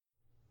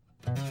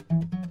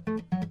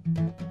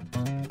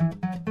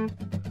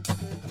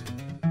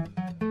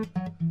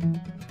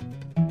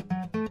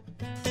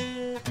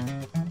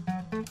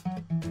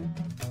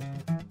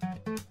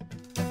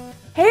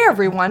Hey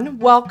everyone,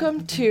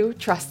 welcome to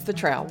Trust the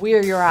Trail. We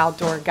are your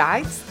outdoor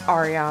guides,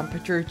 Ariane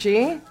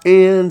Petrucci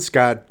and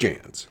Scott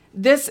Jans.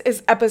 This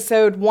is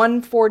episode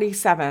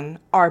 147,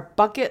 our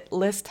bucket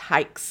list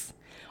hikes.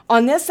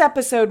 On this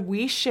episode,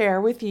 we share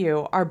with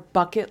you our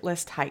bucket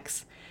list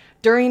hikes.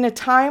 During a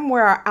time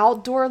where our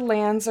outdoor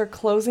lands are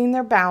closing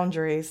their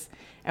boundaries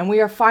and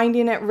we are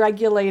finding it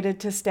regulated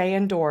to stay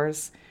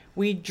indoors,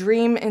 we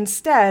dream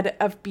instead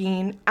of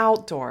being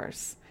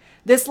outdoors.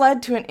 This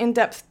led to an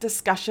in-depth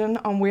discussion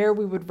on where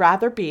we would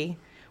rather be.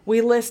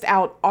 We list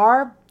out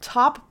our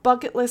top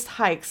bucket list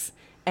hikes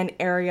and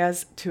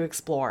areas to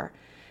explore.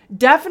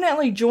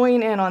 Definitely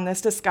join in on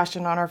this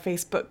discussion on our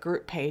Facebook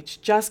group page.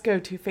 Just go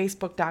to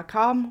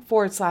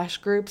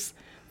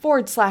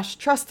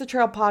facebook.com/groups/Trust the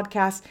Trail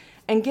podcast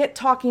and get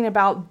talking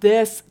about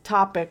this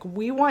topic.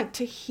 We want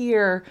to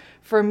hear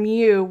from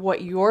you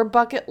what your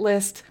bucket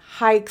list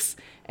hikes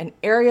and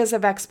areas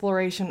of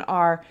exploration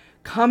are.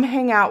 Come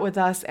hang out with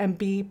us and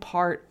be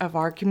part of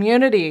our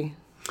community.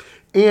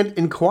 And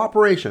in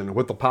cooperation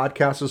with the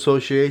Podcast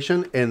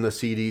Association and the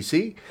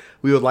CDC,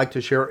 we would like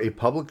to share a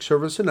public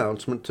service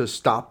announcement to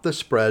stop the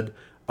spread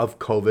of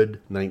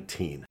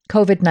COVID-19.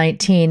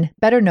 COVID-19,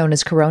 better known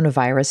as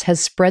coronavirus, has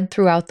spread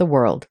throughout the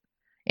world.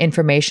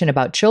 Information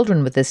about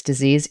children with this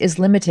disease is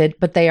limited,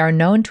 but they are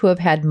known to have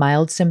had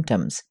mild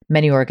symptoms.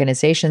 Many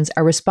organizations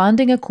are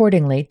responding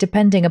accordingly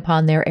depending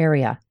upon their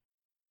area.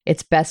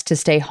 It's best to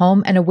stay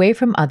home and away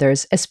from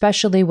others,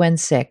 especially when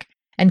sick,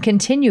 and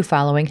continue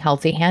following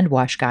healthy hand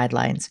wash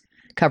guidelines,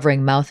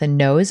 covering mouth and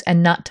nose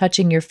and not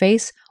touching your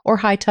face or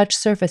high-touch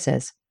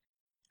surfaces.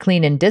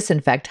 Clean and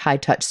disinfect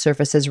high-touch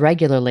surfaces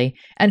regularly,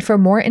 and for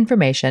more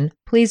information,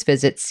 please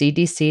visit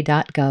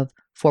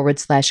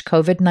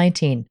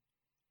cdc.gov/COVID-19.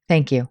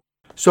 Thank you.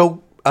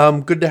 So,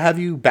 good to have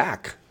you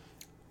back.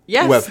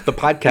 Yes. With the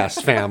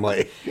podcast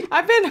family.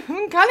 I've been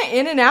kind of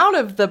in and out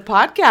of the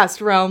podcast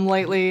realm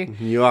lately.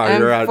 You are. And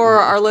you're out. For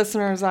our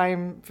listeners,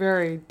 I'm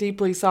very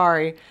deeply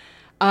sorry.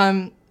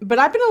 But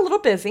I've been a little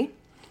busy.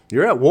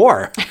 You're at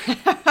war.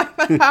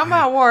 I'm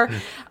at war.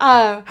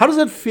 How does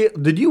it feel?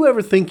 Did you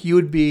ever think you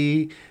would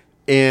be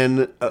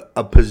in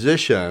a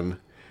position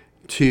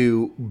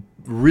to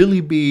really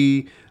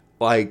be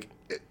like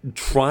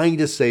trying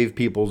to save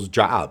people's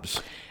jobs?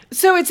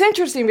 So it's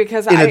interesting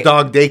because in a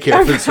dog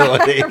daycare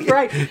facility.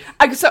 Right.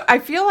 So I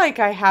feel like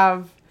I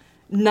have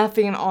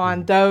nothing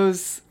on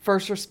those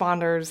first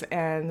responders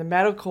and the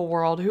medical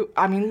world who,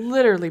 I mean,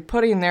 literally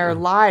putting their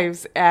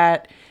lives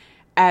at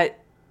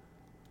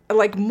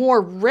like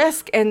more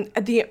risk and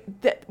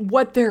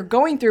what they're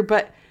going through.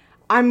 But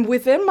I'm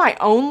within my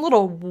own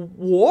little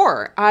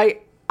war. I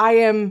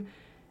am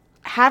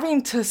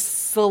having to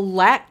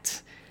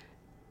select,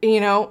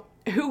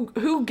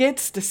 who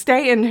gets to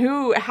stay and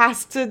who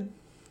has to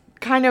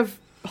kind of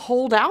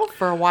hold out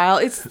for a while.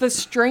 It's the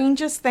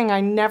strangest thing.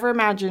 I never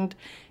imagined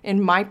in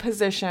my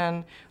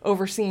position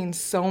overseeing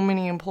so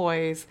many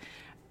employees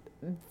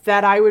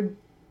that I would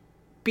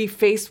be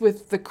faced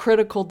with the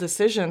critical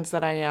decisions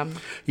that I am.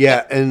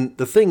 Yeah, and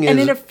the thing is... And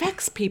it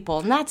affects people,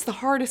 and that's the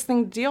hardest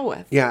thing to deal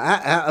with.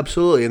 Yeah,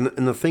 absolutely.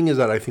 And the thing is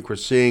that I think we're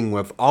seeing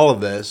with all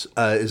of this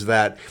is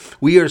that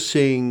we are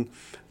seeing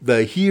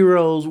the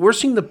heroes, we're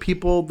seeing the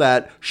people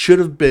that should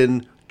have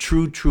been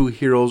true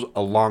heroes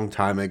a long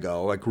time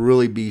ago, like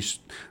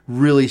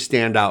really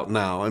stand out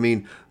now. I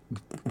mean,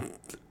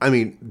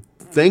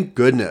 thank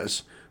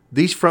goodness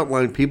these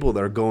frontline people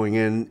that are going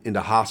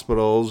into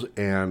hospitals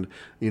and,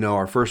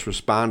 our first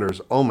responders.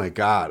 Oh my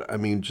God. I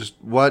mean, just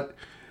what,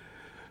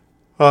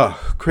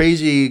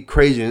 crazy.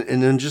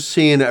 And then just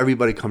seeing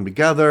everybody come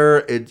together.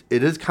 It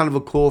is kind of a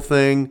cool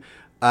thing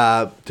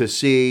to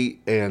see.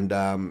 And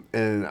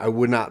I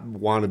would not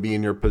want to be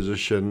in your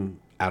position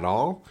at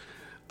all.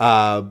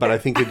 But I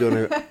think you're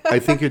doing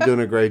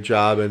a great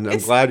job, and I'm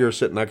glad you're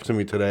sitting next to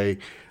me today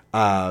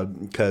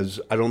because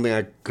I don't think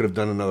I could have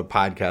done another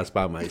podcast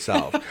by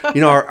myself.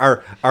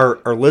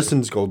 Our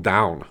listens go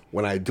down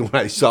when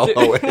I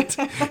solo it,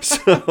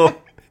 so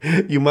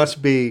you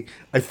must be.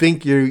 I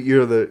think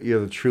you're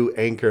the true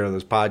anchor of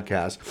this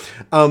podcast.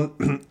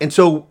 And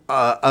so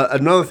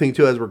another thing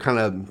too, as we're kind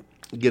of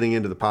getting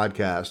into the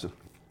podcast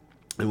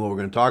and what we're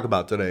going to talk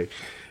about today,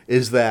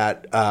 is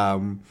that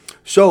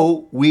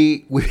so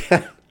we.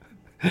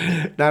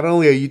 Not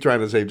only are you trying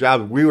to save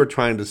jobs, we were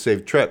trying to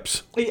save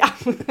trips. Yeah.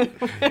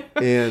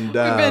 And we've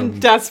been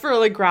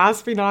desperately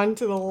grasping on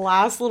to the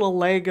last little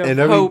leg of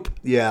hope.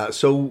 Yeah.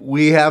 So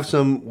we have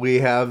some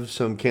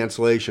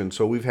cancellation.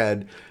 So we've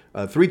had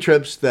 3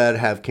 trips that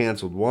have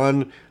canceled.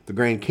 One, the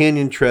Grand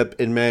Canyon trip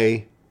in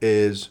May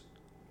is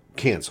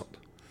canceled.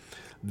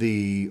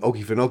 The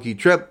Okefenokee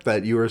trip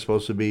that you were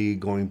supposed to be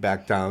going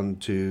back down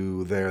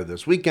to there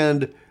this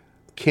weekend,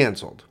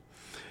 canceled.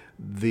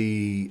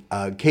 The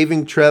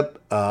caving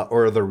trip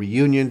or the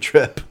reunion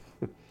trip,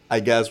 I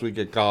guess we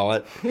could call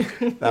it.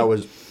 That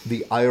was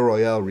the Isle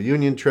Royale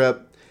reunion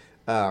trip,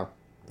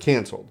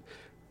 canceled.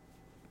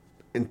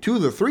 And 2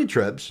 of the 3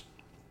 trips,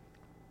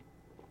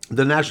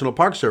 the National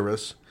Park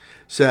Service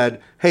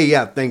said, hey,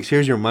 yeah, thanks,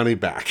 here's your money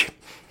back.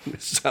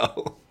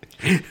 So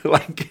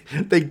like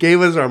they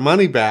gave us our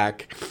money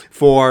back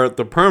for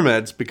the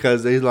permits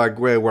because they like,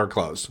 we're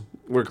closed.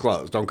 We're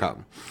closed. Don't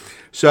come.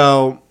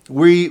 So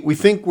we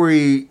think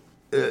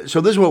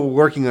so this is what we're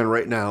working on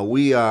right now.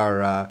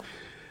 We're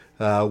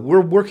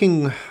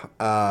working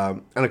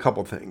on a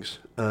couple things.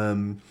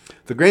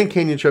 The Grand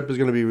Canyon trip is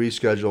going to be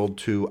rescheduled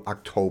to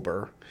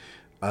October.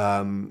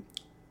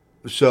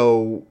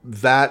 So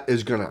that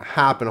is going to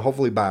happen.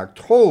 Hopefully by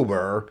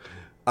October,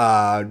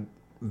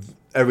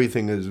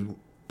 everything is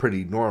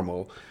pretty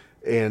normal.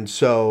 And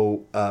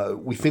so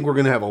we think we're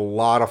going to have a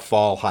lot of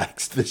fall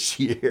hikes this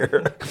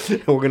year.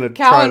 We're going to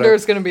calendar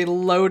is going to be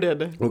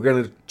loaded. We're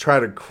going to try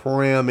to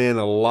cram in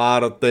a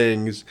lot of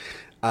things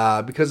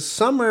because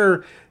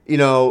summer,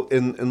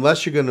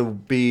 unless you're going to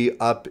be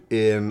up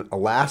in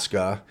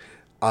Alaska,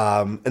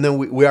 and then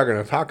we are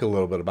going to talk a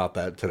little bit about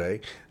that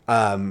today,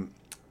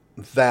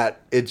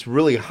 that it's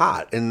really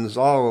hot. And a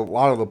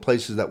lot of the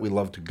places that we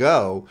love to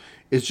go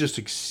is just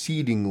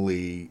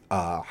exceedingly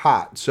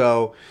hot.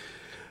 So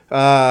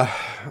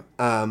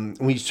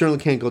we certainly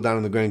can't go down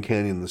in the Grand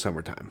Canyon in the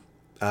summertime.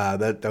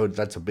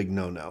 That's a big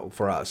no-no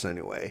for us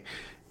anyway.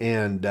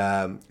 And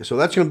so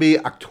that's going to be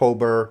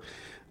October.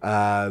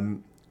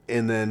 And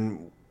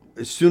then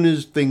as soon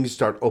as things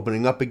start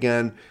opening up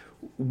again,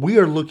 we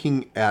are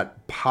looking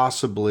at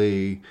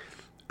possibly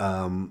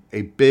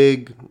a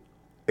big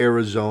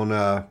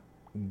Arizona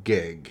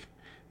gig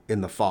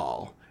in the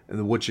fall,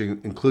 and which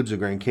includes the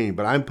Grand Canyon.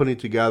 But I'm putting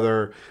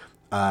together,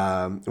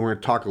 and we're going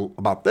to talk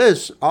about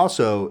this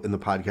also in the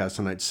podcast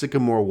tonight,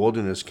 Sycamore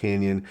Wilderness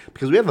Canyon,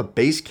 because we have a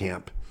base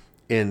camp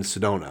in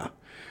Sedona.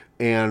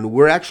 And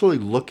we're actually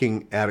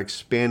looking at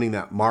expanding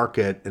that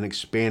market and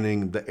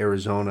expanding the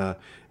Arizona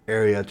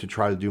area to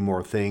try to do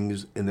more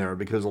things in there,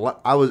 because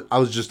I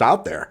was just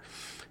out there,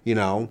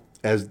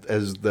 as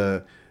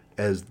the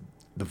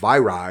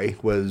viri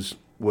was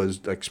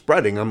like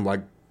spreading. I'm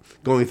like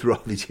going through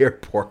all these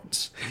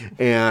airports,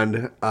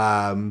 and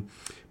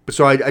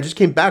so I just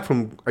came back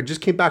from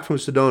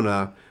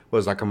Sedona.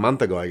 Was like a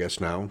month ago, I guess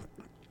now.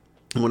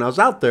 And when I was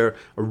out there,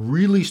 I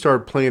really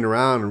started playing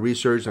around and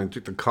researching. I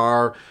took the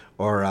car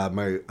or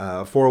my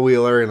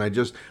four-wheeler,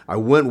 and I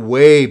went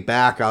way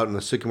back out in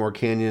the Sycamore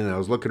Canyon, and I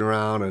was looking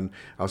around, and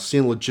I was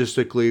seeing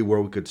logistically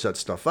where we could set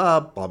stuff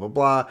up, blah, blah,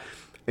 blah.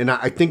 And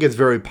I think it's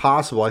very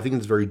possible. I think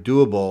it's very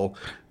doable.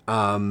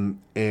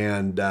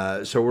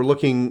 So we're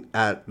looking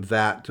at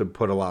that to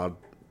put a lot of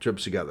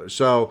trips together.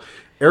 So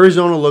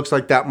Arizona looks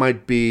like that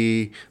might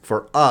be,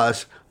 for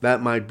us,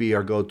 that might be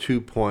our go-to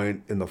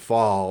point in the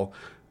fall,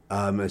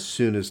 as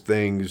soon as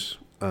things,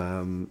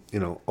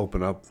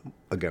 open up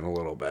again a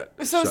little bit.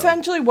 So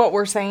essentially what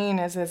we're saying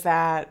is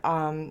that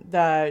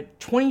the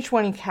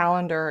 2020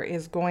 calendar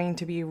is going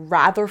to be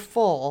rather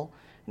full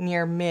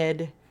near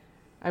mid,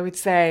 I would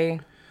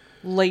say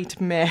late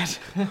mid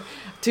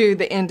to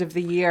the end of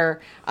the year.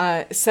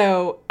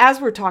 So as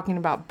we're talking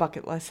about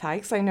bucket list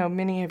hikes, I know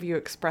many of you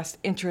expressed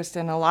interest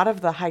in a lot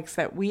of the hikes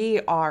that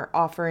we are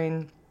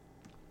offering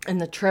in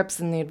the trips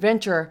and the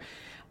adventure.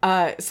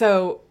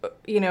 So,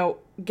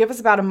 give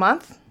us about a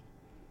month.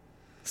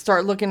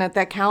 Start looking at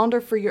that calendar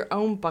for your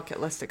own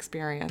bucket list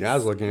experience. Yeah, I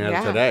was looking at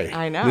it today.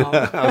 I know.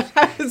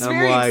 It's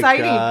very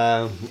exciting.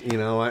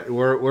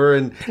 We're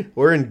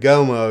in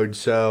go mode.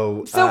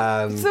 So we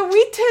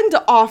tend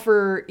to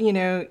offer,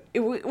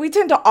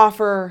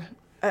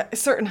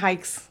 certain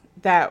hikes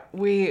that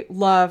we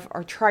love,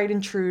 are tried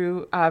and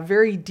true,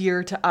 very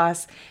dear to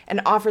us,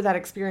 and offer that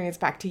experience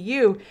back to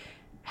you.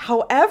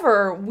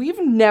 However,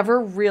 we've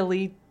never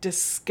really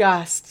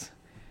discussed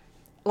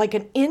like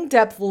an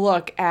in-depth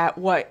look at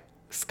what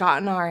Scott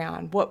and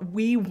Ariane, what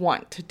we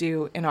want to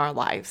do in our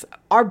lives,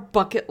 our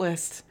bucket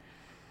list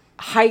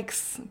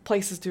hikes,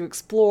 places to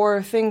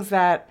explore, things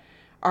that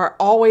are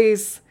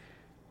always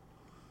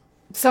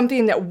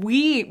something that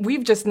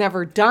we've just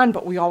never done,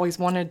 but we always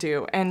want to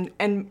do. And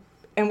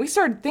we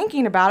started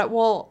thinking about it.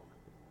 Well,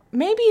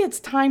 maybe it's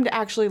time to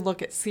actually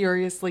look at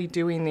seriously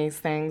doing these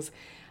things.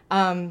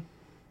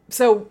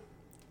 So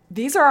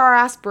these are our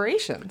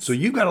aspirations. So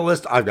you've got a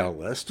list. I've got a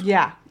list.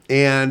 Yeah.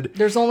 And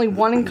there's only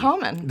one in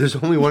common. There's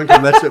only one in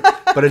common.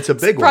 But it's a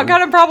big one.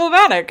 Kind of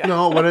problematic.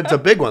 No, but it's a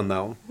big one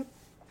though.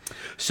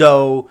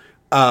 So,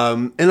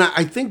 and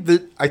I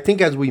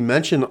think as we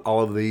mention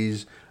all of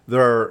these,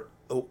 they're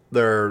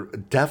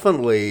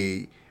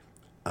definitely.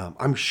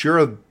 I'm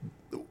sure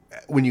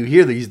when you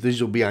hear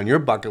these will be on your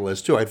bucket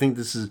list too. I think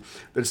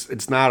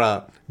it's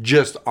not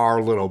just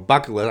our little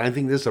bucket list. I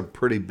think this is a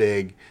pretty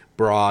big,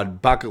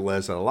 broad bucket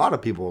list that a lot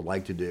of people would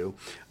like to do.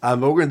 But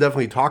we're going to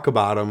definitely talk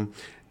about them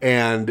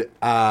and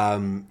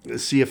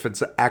see if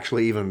it's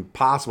actually even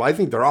possible. I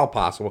think they're all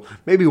possible.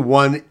 Maybe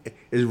one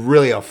is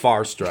really a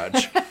far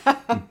stretch,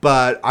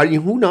 but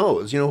who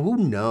knows? Who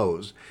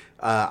knows?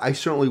 I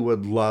certainly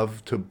would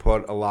love to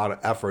put a lot of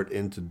effort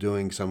into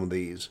doing some of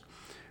these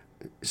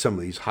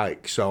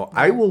hikes. So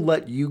I will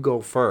let you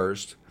go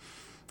first,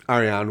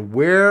 Ariane.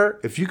 Where,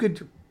 if you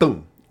could,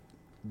 boom,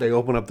 they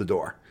open up the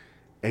door,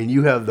 and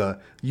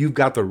you've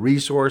got the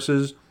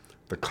resources,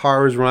 the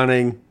car is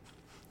running,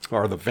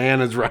 or the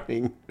van is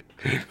running.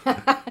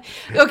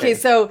 Okay,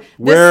 so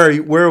Where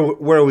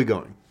are we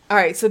going? all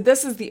right, so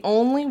this is the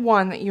only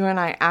one that you and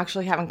I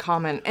actually have in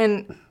common,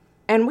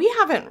 and we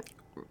haven't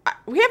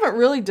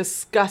really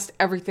discussed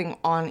everything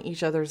on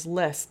each other's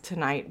list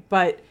tonight,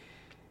 but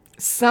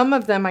some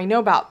of them I know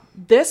about.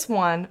 This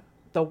one,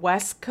 the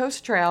West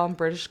Coast Trail in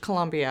British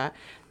Columbia,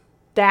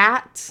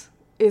 that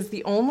is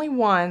the only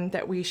one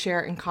that we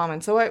share in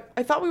common. So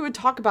I thought we would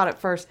talk about it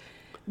first.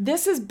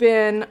 This has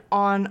been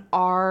on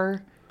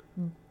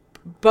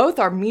both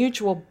our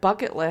mutual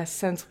bucket list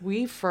since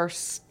we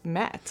first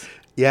met.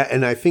 Yeah,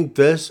 and I think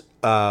this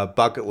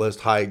bucket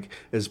list hike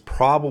is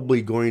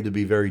probably going to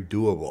be very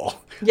doable.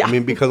 Yeah. I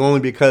mean,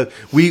 because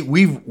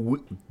we've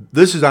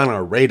this is on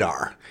our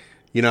radar.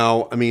 You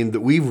know, I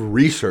mean, we've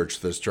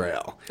researched this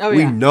trail. Oh,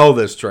 we yeah. know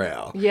this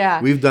trail.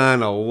 Yeah. We've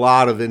done a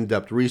lot of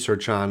in-depth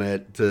research on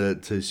it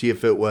to see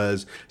if it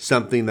was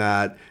something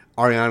that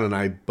Ariana and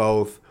I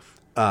both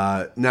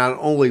not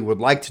only would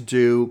like to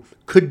do,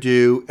 could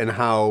do, and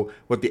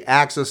what the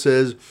access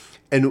is.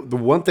 And the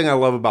one thing I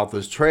love about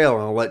this trail,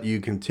 and I'll let you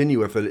continue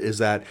with it, is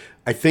that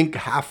I think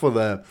half of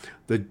the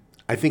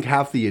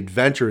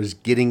adventure is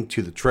getting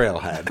to the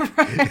trailhead.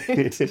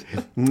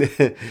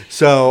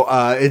 So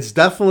it's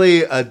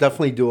definitely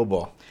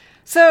doable.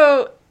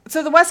 So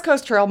the West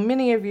Coast Trail,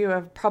 many of you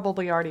have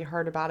probably already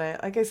heard about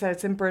it. Like I said,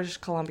 it's in British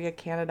Columbia,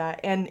 Canada,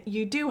 and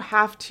you do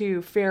have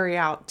to ferry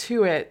out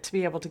to it to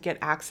be able to get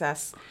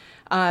access.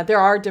 There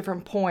are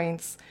different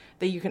points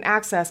that you can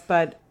access,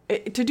 but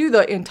to do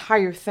the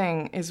entire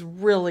thing is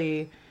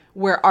really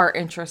where our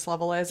interest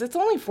level is. It's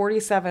only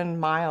 47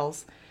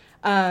 miles.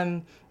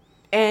 And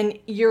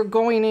you're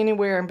going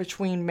anywhere in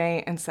between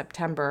May and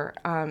September.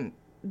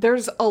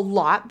 There's a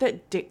lot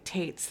that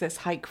dictates this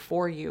hike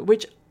for you,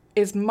 which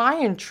is my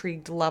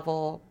intrigued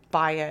level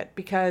by it,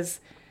 because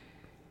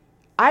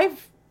I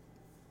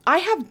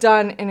have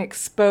done an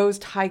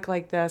exposed hike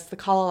like this, the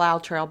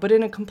Kalalau Trail, but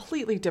in a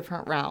completely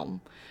different realm.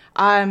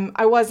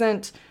 I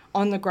wasn't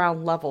on the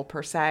ground level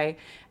per se.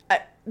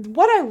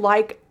 What I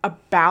like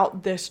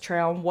about this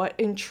trail and what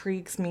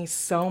intrigues me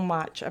so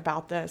much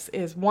about this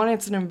is, one,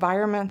 it's an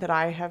environment that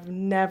I have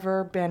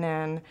never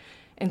been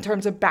in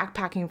terms of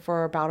backpacking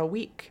for about a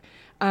week.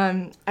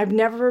 I've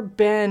never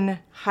been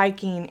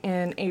hiking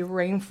in a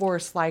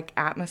rainforest-like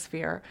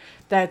atmosphere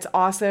that's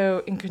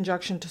also in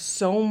conjunction to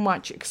so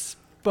much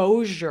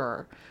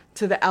exposure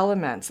to the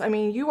elements. I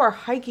mean, you're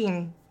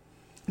hiking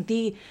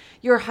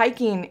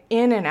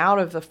in and out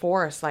of the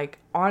forest, like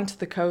onto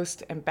the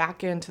coast and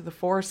back into the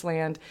forest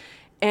land.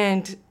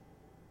 And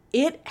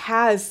it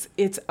has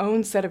its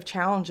own set of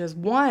challenges.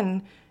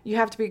 One, you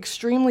have to be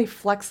extremely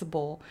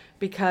flexible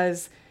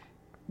because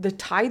the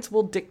tides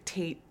will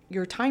dictate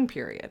your time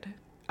period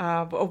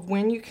of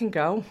when you can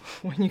go,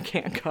 when you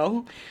can't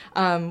go,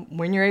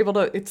 when you're able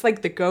to. It's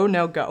like the go,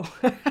 no go.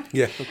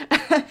 Yeah.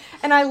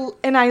 And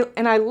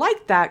I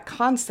like that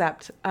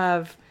concept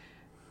of,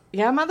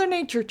 yeah, Mother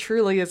Nature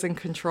truly is in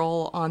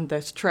control on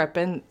this trip.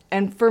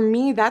 And for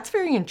me, that's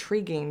very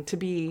intriguing to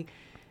be.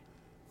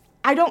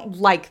 I don't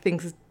like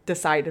things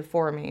decided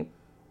for me,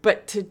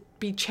 but to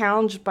be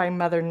challenged by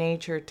Mother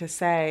Nature to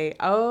say,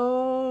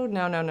 oh,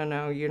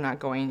 no, you're not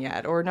going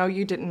yet. Or no,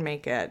 you didn't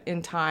make it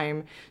in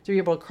time to be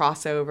able to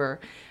cross over.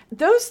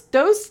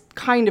 Those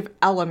kind of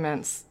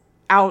elements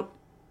out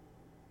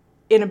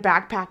in a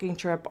backpacking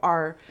trip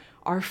are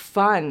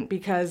fun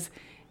because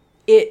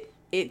it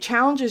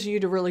challenges you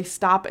to really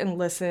stop and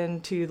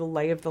listen to the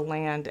lay of the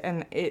land.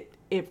 And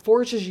it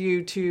forces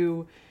you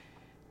to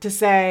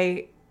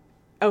say,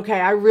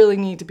 okay, I really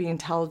need to be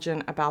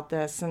intelligent about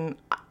this. And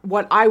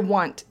what I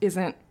want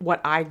isn't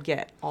what I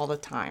get all the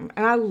time.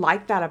 And I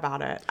like that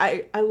about it.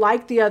 I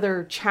like the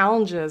other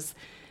challenges,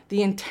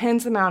 the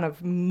intense amount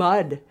of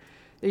mud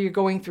that you're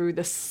going through,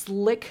 the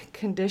slick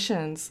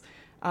conditions.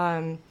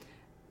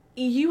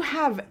 You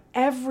have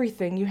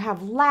everything. You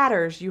have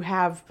ladders, you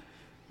have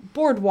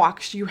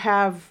boardwalks, you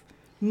have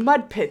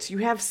mud pits, you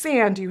have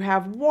sand, you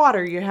have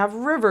water, you have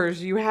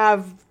rivers, you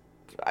have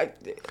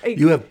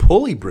you have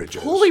pulley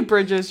bridges.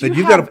 And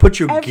you've got to put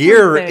your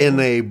gear in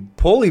a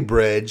pulley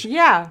bridge.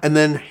 Yeah. And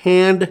then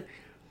hand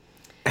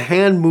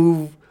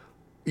move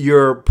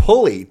your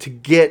pulley to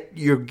get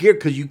your gear,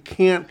 because you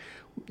can't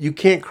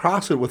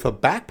cross it with a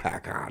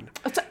backpack on.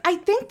 So I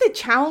think the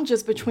challenge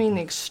is between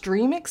the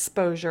extreme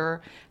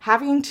exposure,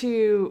 having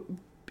to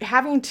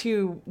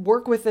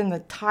work within the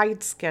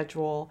tide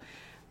schedule,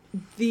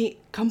 the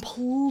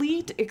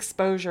complete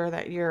exposure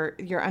that you're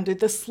under,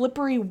 the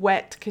slippery,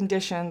 wet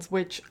conditions,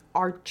 which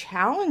are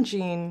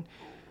challenging.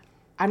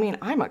 I mean,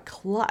 I'm a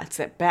klutz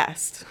at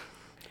best.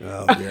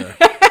 Oh, yeah.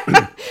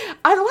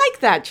 I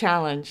like that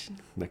challenge.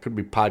 That could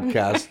be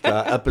podcast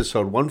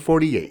episode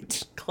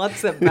 148.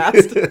 Klutz at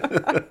best.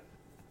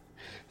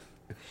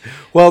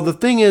 Well, the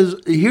thing is,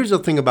 here's the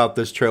thing about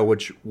this trail,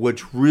 which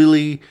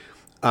really,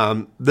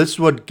 this is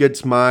what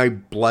gets my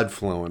blood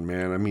flowing,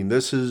 man. I mean,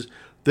 this is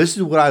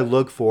what I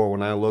look for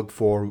when I look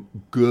for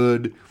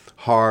good,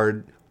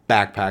 hard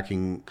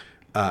backpacking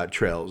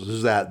trails,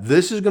 is that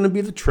this is going to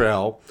be the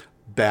trail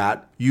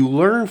that you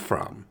learn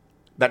from.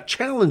 that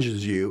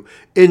challenges you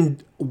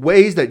in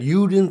ways that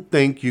you didn't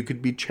think you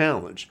could be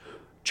challenged.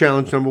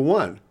 Challenge number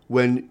one,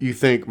 when you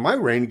think my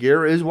rain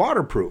gear is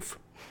waterproof.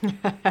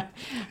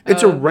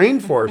 It's a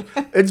rainforest.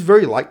 It's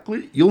very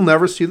likely you'll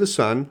never see the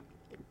sun.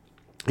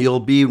 You'll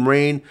be in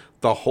rain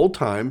the whole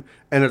time,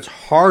 and it's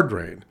hard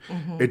rain.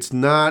 It's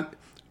not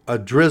a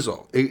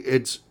drizzle.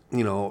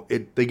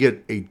 They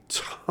get a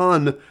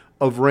ton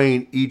of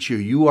rain each year.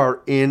 You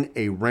are in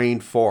a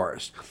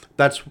rainforest.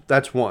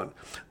 That's one.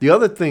 The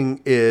other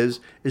thing is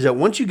that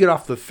once you get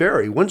off the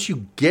ferry, once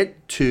you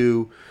get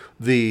to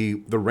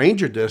the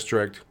ranger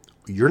district,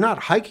 you're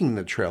not hiking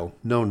the trail.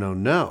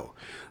 No.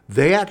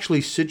 They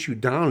actually sit you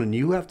down and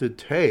you have to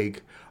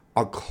take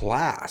a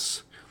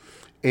class.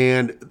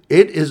 And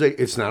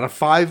it's not a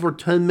 5 or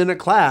 10 minute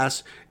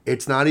class.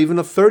 It's not even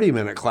a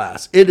 30-minute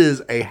class. It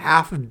is a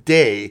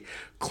half-day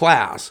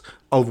class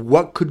of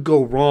what could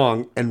go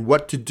wrong and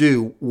what to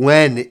do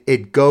when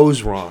it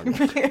goes wrong.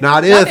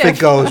 Not if it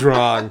goes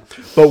wrong,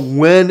 but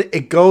when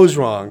it goes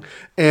wrong.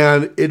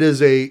 And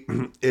they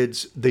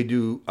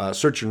do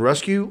search and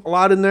rescue a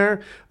lot in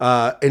there.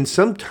 And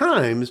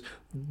sometimes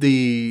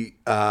the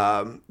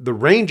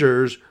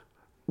rangers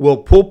will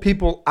pull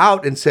people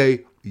out and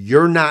say,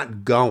 you're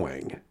not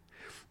going.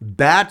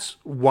 That's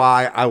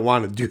why I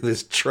want to do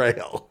this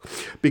trail,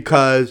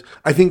 because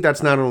I think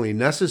that's not only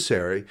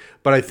necessary,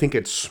 but I think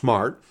it's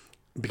smart,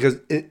 because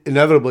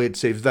inevitably it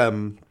saves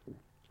them,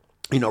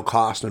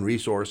 cost and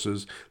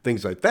resources,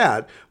 things like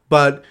that.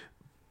 But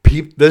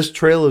this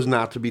trail is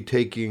not to be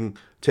taken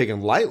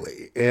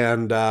lightly.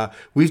 And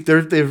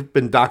there've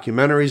been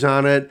documentaries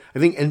on it. I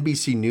think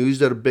NBC News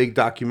did a big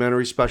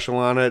documentary special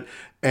on it,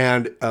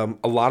 and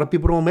a lot of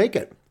people don't make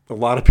it. A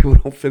lot of people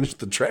don't finish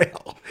the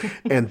trail,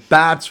 and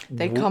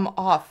they come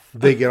off.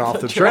 They get off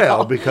the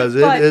trail because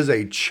it is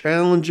a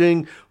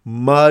challenging,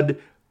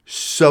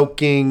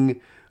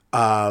 mud-soaking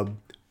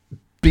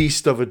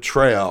beast of a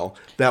trail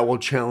that will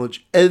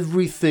challenge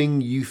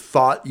everything you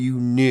thought you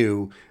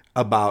knew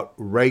about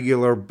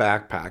regular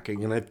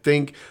backpacking. And I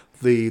think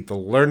the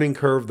learning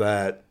curve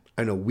that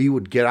I know we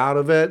would get out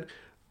of it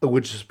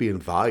would just be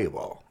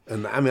invaluable.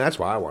 And I mean, that's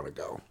why I want to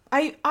go.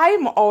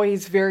 I'm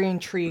always very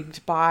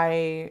intrigued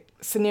by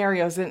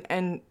scenarios,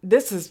 and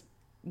this is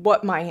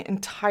what my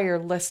entire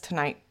list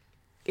tonight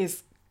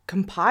is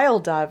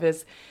compiled of,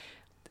 is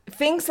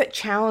things that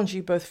challenge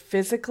you both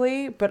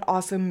physically but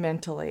also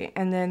mentally.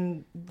 And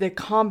then the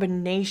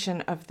combination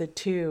of the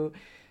two,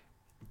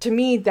 to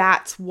me,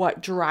 that's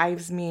what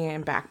drives me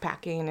in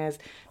backpacking, is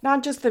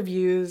not just the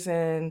views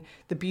and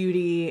the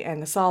beauty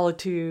and the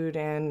solitude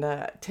and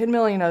the 10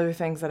 million other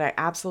things that I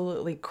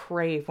absolutely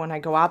crave when I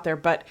go out there,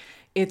 but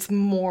it's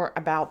more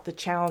about the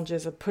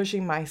challenges of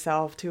pushing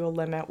myself to a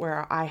limit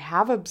where I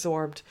have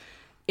absorbed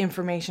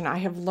information, I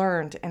have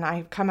learned, and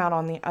I've come out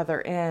on the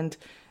other end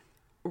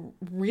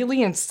really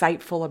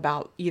insightful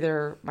about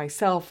either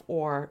myself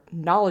or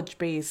knowledge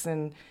base,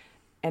 and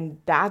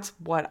that's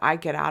what I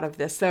get out of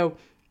this. So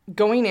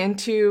going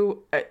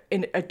into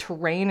a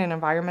terrain and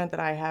environment that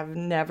I have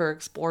never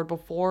explored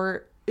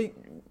before, it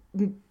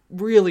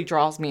really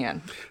draws me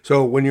in.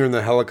 So when you're in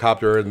the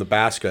helicopter in the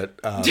basket,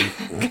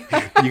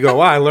 you go,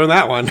 wow, I learned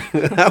that one.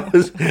 that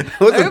was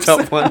a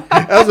tough one.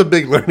 That was a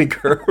big learning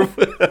curve.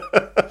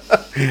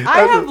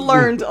 I have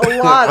learned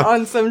a lot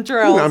on some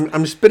trails.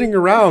 I'm spinning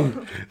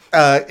around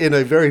in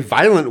a very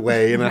violent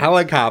way in a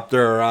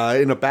helicopter,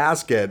 in a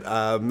basket.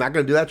 I'm not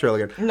going to do that trail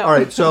again. No. All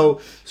right,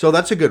 so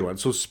that's a good one.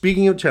 So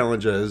speaking of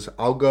challenges,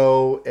 I'll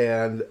go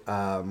and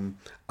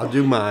I'll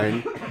do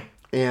mine.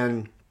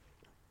 And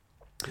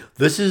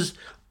this is,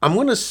 I'm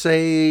going to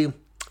say,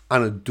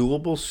 on a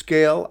doable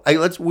scale.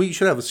 We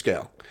should have a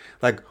scale.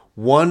 Like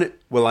 1,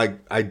 well, I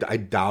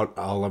doubt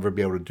I'll ever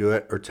be able to do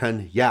it. Or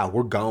 10, yeah,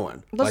 we're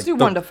going. Let's do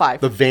 1 to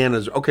 5. The van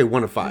is okay.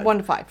 1 to 5. 1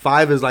 to 5.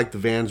 5 is like the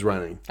van's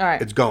running. All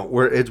right, it's going.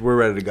 We're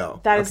ready to go.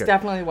 That is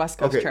definitely the West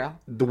Coast Trail.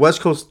 The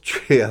West Coast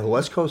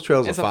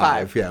Trail is a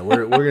 5. Yeah,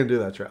 we're gonna do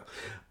that trail.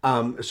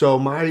 So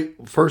my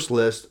first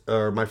list,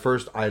 or my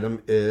first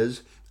item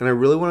is, and I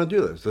really want to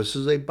do this. This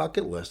is a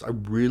bucket list. I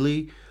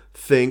really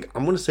think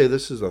I'm going to say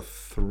this is a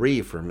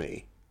 3 for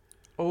me.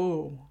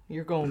 Oh,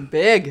 you're going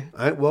big.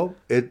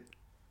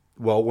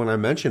 Well, when I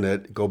mention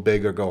it, go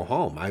big or go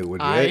home.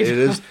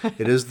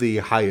 It is the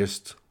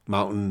highest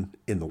mountain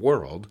in the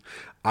world.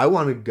 I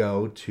want to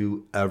go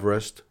to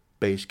Everest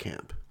Base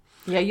Camp.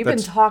 Yeah, you've been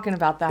talking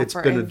about that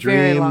for a dream.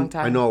 Very long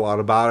time. I know a lot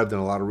about it. I've done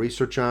a lot of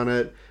research on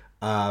it.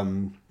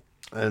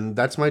 And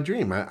that's my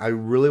dream. I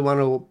really want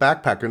to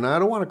backpack. And I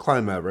don't want to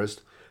climb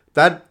Everest.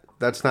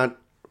 That's not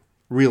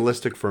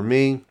realistic for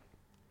me.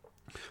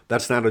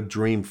 That's not a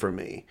dream for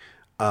me.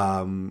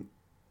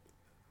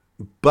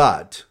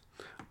 But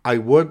I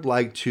would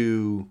like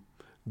to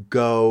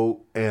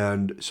go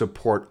and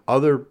support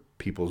other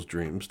people's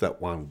dreams that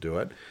want to do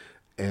it,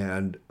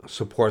 and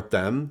support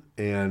them,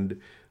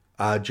 and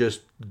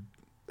just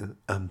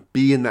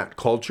be in that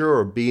culture,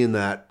 or be in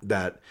that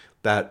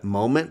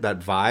moment, that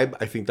vibe.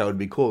 I think that would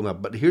be cool. Now,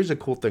 but here's a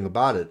cool thing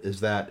about it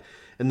is that,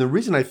 and the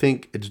reason I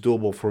think it's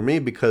doable for me,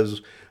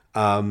 because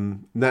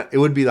It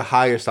would be the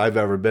highest I've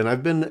ever been.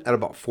 I've been at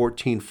about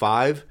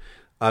 14.5,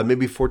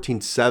 maybe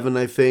 14.7,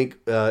 I think,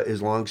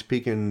 is Long's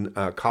Peak in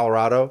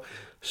Colorado.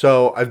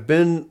 So I've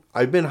been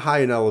high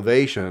in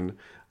elevation,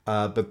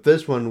 but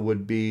this one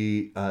would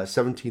be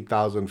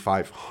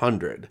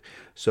 17,500.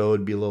 So it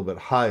would be a little bit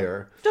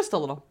higher. Just a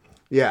little.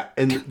 Yeah,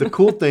 and the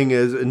cool thing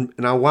is, and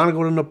I want to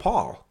go to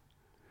Nepal.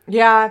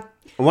 Yeah.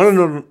 I want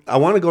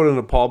to go to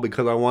Nepal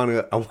because I want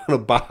to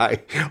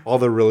buy all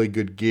the really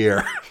good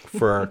gear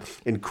for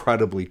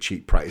incredibly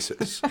cheap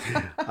prices,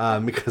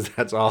 because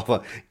that's all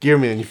the gear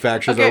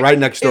manufacturers are right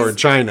next door in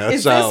China.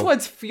 Is this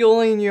what's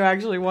fueling you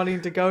actually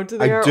wanting to go to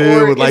there?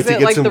 I would like to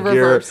get some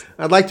gear.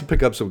 I'd like to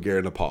pick up some gear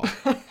in Nepal,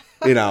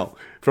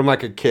 from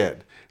like a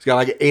kid. He's got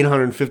like an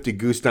 850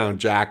 goose down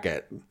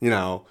jacket,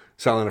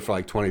 selling it for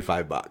like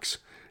 $25.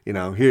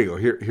 Here you go.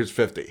 Here's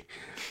 50.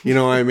 You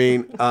know what I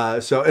mean?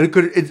 So it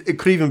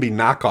could even be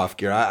knockoff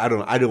gear. I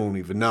don't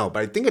even know,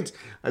 but I think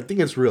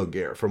it's real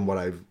gear from what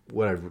I've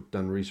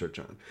done research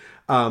on.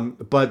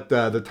 But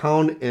the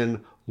town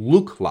in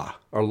Lukla,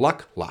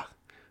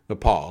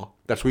 Nepal,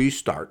 that's where you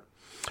start,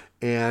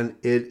 and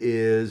it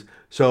is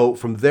so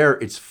from there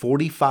it's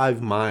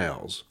 45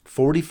 miles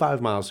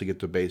to get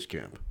to base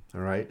camp. All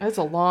right. That's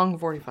a long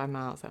 45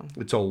 miles, though.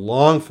 It's a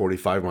long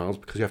 45 miles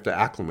because you have to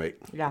acclimate.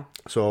 Yeah.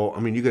 So,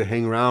 you could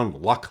hang around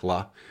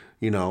Lukla,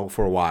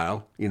 for a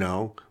while,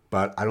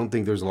 but I don't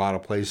think there's a lot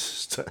of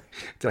places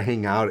to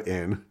hang out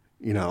in,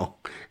 they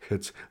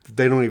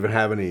don't even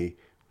have any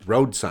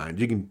road signs.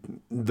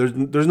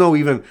 There's no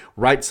even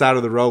right side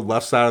of the road,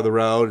 left side of the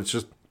road. It's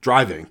just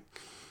driving.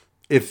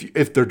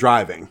 If they're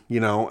driving,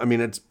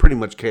 it's pretty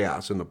much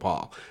chaos in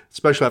Nepal,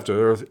 especially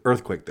after the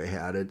earthquake they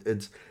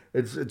had.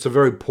 It's a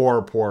very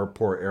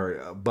poor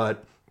area,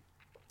 but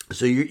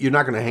so you're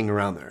not going to hang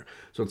around there.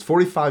 So it's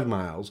 45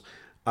 miles,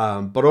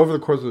 but over the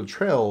course of the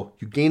trail,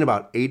 you gain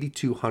about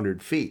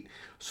 8,200 feet.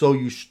 So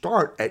you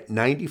start at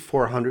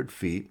 9,400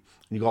 feet,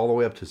 and you go all the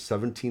way up to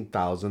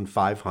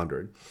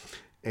 17,500,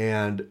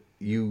 and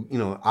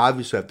you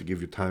obviously have to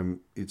give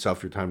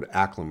yourself your time to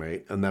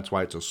acclimate, and that's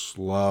why it's a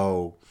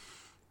slow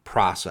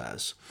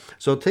process.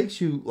 So it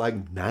takes you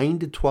like 9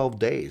 to 12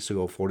 days to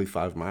go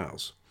 45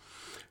 miles.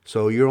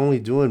 So you're only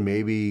doing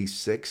maybe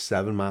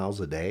 6-7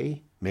 miles a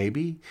day,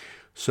 maybe.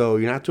 So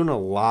you're not doing a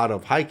lot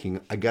of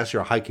hiking. I guess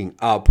you're hiking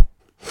up.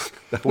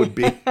 That would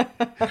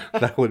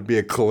be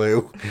a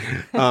clue.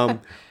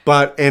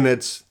 But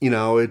it's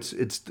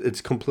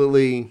it's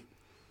completely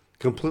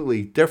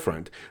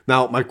different.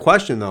 Now my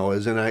question though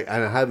is, and I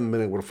haven't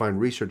been able to find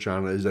research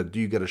on it, is that do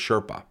you get a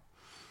Sherpa?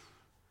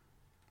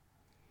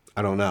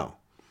 I don't know.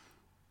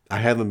 I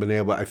haven't been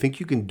able. I think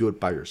you can do it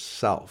by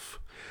yourself.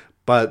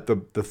 But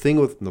the thing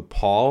with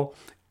Nepal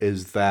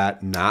is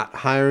that not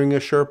hiring a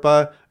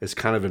Sherpa is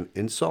kind of an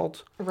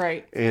insult.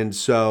 Right. And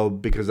so,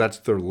 because that's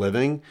their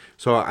living.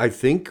 So I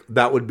think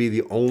that would be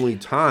the only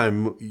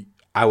time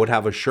I would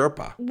have a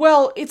Sherpa.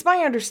 Well, it's my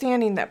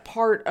understanding that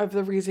part of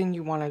the reason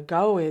you want to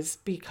go is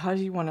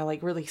because you want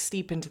to really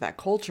steep into that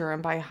culture.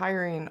 And by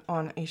hiring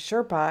on a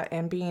Sherpa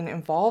and being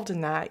involved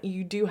in that,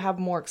 you do have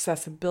more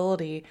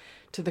accessibility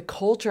to the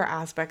culture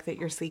aspect that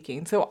you're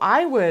seeking. So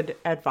I would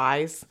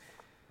advise,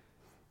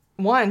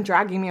 one,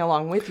 dragging me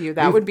along with you.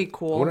 That would be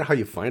cool. I wonder how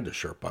you find a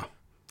Sherpa. I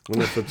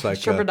wonder if it's like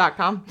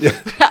Sherpa.com. Yeah.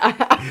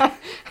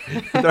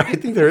 I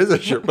think there is a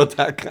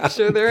Sherpa.com.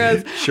 Sure there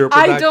is.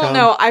 Sherpa.com. I don't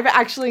know. I've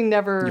actually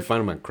never. You find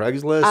them on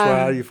Craigslist?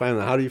 How do you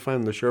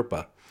find the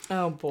Sherpa?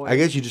 Oh boy. I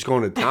guess you just go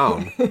into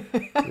town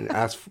and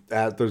ask.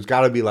 There's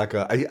got to be like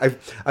a.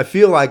 I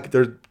feel like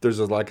there's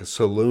a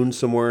saloon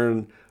somewhere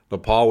in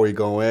Nepal where you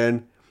go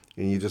in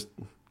and you just.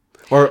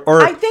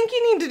 Or I think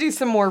you need to do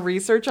some more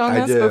research on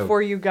this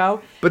before you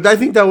go. But I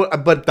think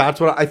but that's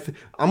what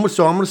I'm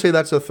going to say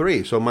that's a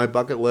 3. So my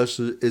bucket list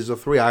is a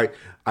 3.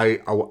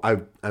 I've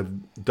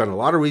done a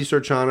lot of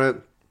research on it.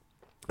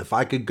 If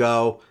I could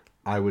go,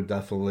 I would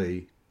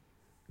definitely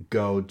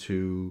go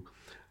to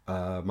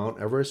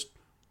Mount Everest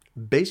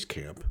Base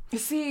Camp.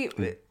 See,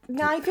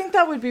 now I think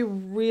that would be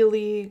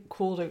really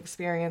cool to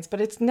experience,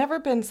 but it's never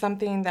been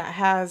something that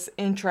has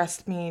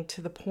interested me to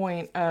the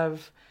point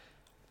of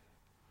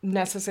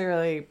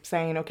necessarily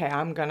saying, okay,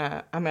 I'm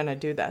gonna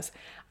do this.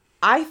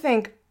 I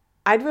think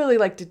I'd really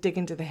like to dig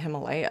into the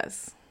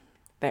Himalayas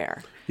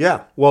there.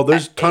 Yeah, well,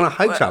 there's a ton of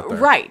hikes out there,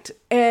 right?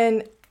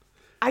 And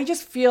I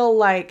just feel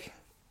like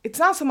it's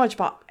not so much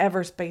about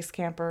Everest Base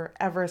Camp or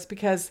Everest,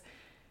 because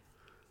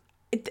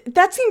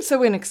that seems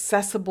so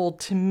inaccessible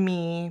to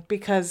me,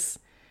 because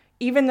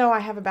even though I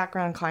have a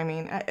background in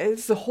climbing,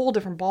 it's a whole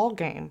different ball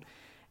game,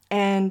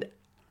 and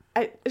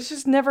it's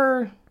just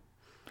never.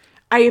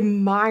 I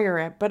admire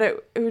it, but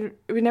it would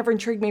never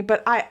intrigue me.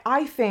 But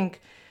I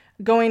think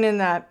going in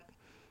that,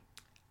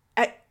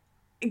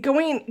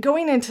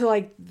 going into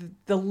like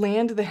the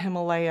land of the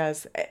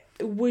Himalayas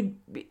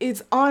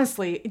is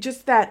honestly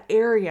just that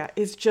area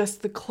is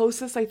just the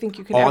closest I think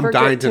you can ever get.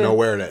 I'm dying to know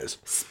where it is.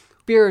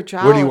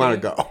 Spirituality. Where do you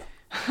want to go?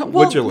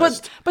 What's your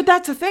list? But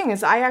that's the thing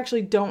is I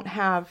actually don't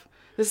have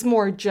This is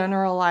more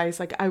generalized.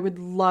 Like, I would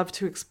love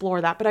to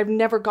explore that, but I've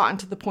never gotten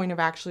to the point of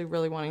actually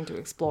really wanting to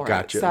explore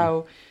Gotcha. it.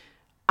 So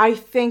I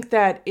think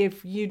that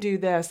if you do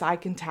this, I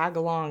can tag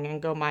along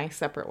and go my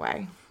separate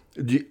way.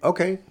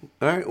 Okay,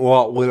 all right.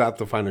 Well, we'll have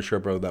to find a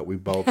Sherpa that we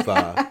both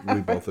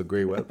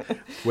agree with,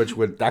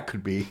 that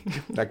could be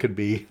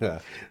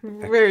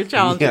Very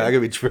challenging. Yeah, that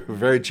could be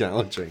very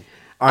challenging.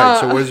 All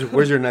right. So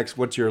where's your next?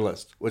 What's your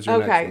list? What's your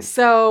next one? Okay,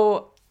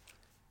 so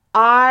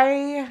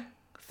I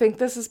think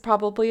this is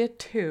probably a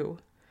 2,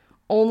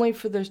 only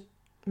for the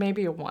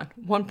maybe a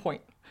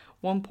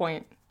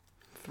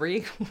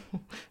 1.3.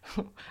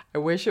 I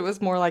wish it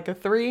was more like a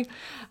 3.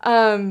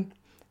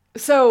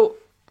 So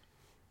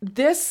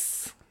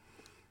this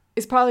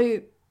is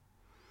probably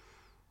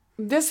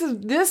this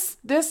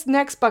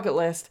next bucket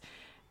list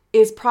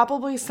is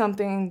probably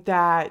something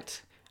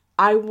that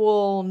I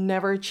will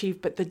never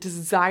achieve, but the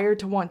desire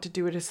to want to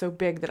do it is so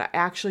big that I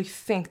actually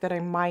think that I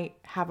might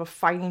have a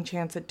fighting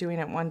chance at doing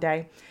it one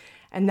day.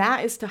 And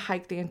that is to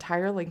hike the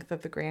entire length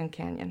of the Grand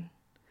Canyon.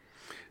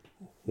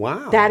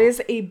 Wow. That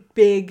is a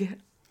big...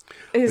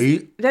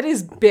 that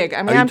is big.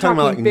 I mean, I'm talking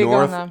about like big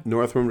on the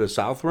north rim to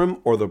south rim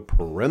or the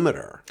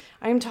perimeter?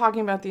 I'm talking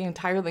about the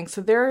entire length.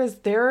 So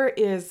there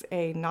is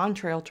a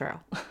non-trail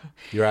trail.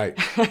 You're right.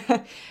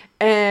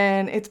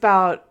 And it's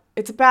about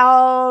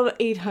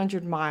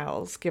 800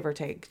 miles, give or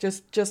take,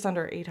 just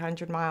under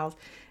 800 miles.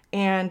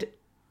 And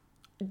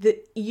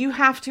you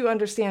have to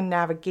understand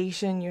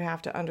navigation. You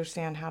have to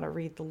understand how to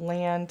read the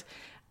land.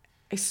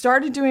 I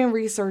started doing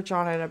research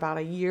on it about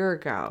a year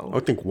ago. I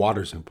think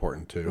water's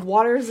important too.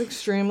 Water is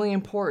extremely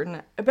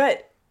important.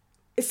 But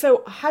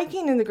so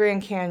hiking in the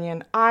Grand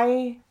Canyon,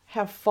 I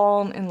have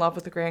fallen in love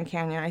with the Grand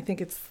Canyon. I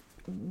think it's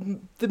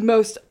the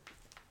most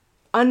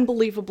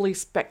unbelievably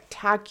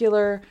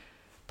spectacular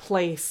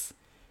place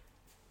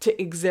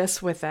to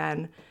exist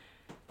within.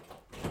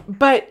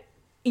 But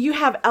you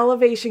have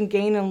elevation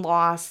gain and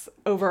loss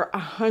over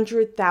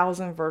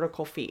 100,000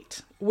 vertical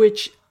feet,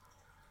 which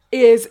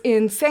is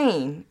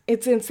insane.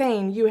 It's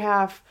insane. You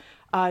have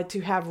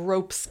to have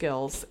rope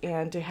skills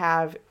and to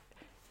have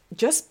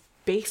just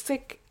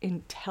basic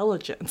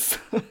intelligence.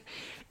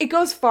 It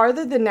goes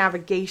farther than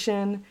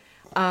navigation.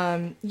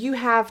 You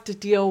have to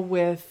deal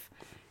with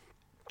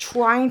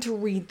trying to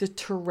read the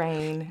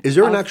terrain. Is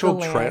there an actual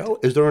trail?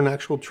 Is there an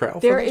actual trail?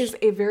 There is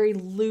a very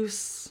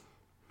loose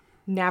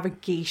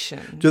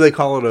navigation. Do they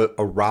call it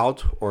a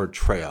route or a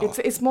trail?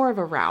 It's more of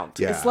a route.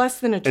 Yeah. It's less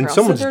than a trail. And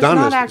someone's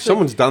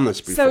done this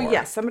before. So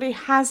yes, somebody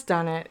has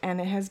done it, and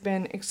it has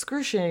been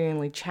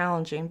excruciatingly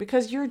challenging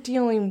because you're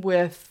dealing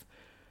with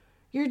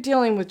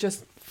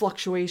just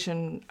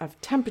fluctuation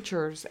of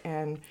temperatures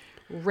and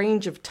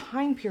range of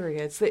time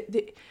periods.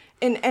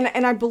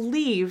 And I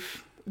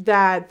believe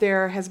that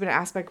there has been an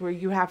aspect where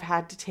you have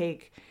had to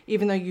take,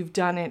 even though you've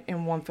done it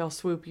in one fell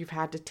swoop, you've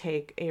had to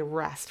take a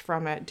rest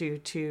from it due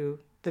to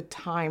the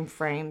time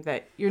frame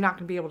that you're not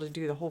going to be able to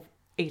do the whole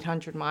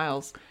 800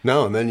 miles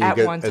and then at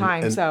one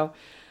time.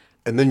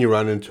 And then you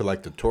run into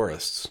like the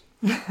tourists.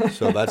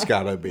 So that's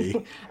gotta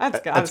be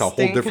that's a stink.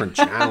 whole different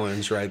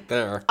challenge right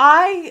there.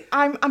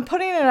 I'm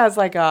putting it as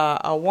like a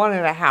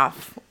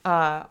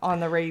 1.5 on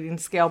the rating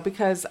scale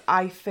because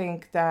I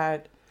think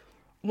that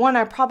one,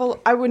 I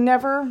would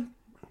never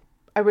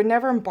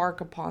embark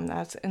upon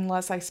this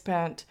unless I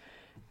spent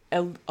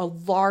a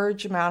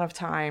large amount of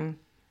time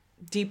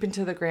deep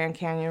into the Grand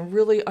Canyon,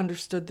 really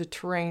understood the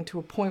terrain to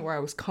a point where I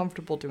was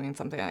comfortable doing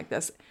something like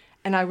this,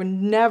 and I would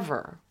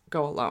never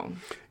go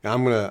alone.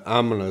 I'm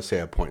gonna say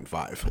a 0.5.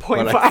 0.5.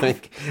 But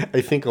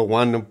I think a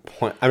 1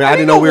 point. I mean, I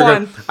didn't know we were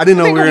gonna get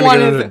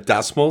into the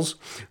decimals,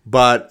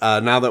 but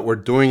now that we're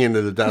doing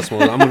into the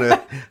decimals, I'm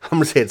gonna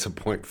say it's a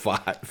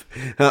 0.5.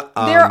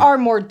 There are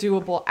more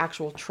doable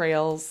actual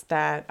trails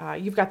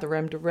that you've got the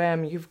rim to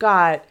rim. You've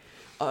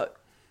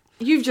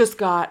just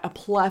got a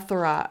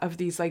plethora of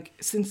these like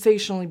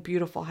sensationally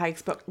beautiful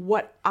hikes. But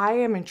what I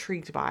am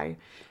intrigued by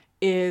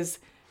is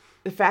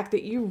the fact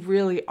that you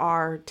really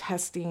are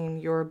testing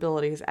your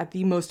abilities at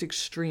the most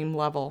extreme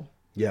level.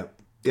 Yeah.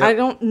 I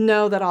don't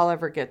know that I'll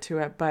ever get to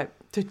it, but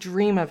to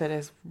dream of it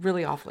is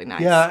really awfully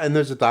nice. Yeah, and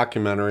there's a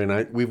documentary,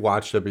 and we've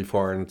watched it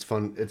before, and it's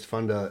fun. It's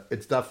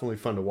definitely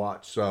fun to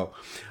watch. So,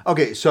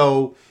 okay,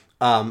 so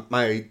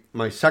my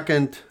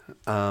second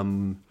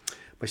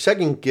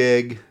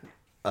gig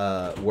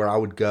where I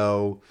would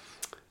go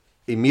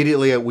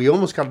immediately. We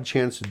almost got a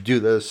chance to do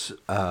this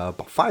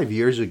about 5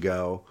 years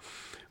ago.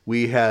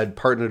 We had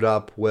partnered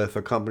up with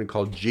a company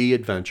called G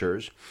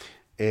Adventures,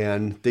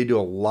 and they do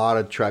a lot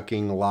of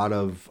trekking, a lot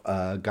of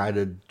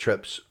guided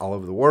trips all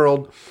over the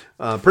world.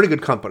 Pretty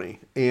good company.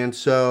 And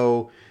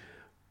so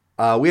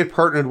we had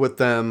partnered with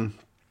them,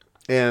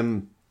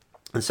 and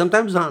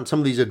sometimes on some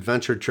of these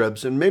adventure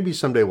trips, and maybe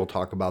someday we'll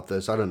talk about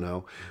this, I don't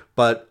know,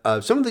 but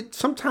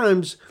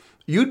sometimes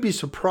you'd be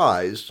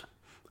surprised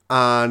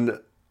on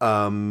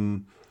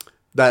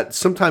that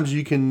sometimes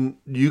you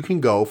can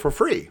go for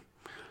free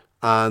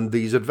on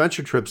these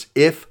adventure trips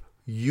if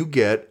you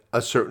get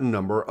a certain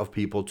number of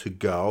people to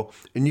go,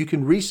 and you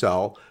can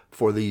resell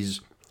for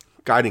these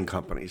guiding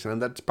companies.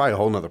 And that's probably a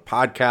whole nother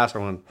podcast. I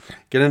want to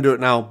get into it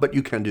now, but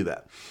you can do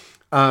that.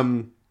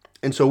 And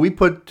so we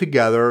put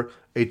together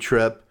a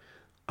trip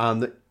on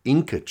the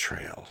Inca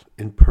Trail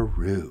in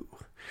Peru.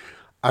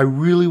 I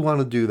really want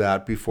to do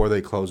that before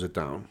they close it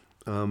down.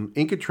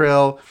 Inca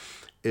Trail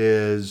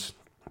is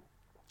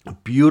a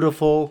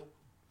beautiful,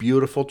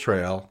 beautiful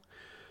trail.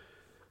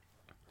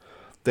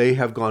 They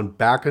have gone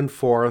back and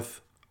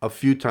forth a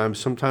few times.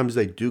 Sometimes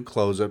they do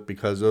close it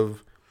because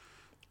of,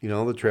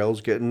 the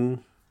trail's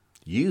getting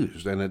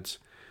used, and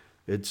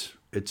it's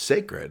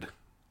sacred.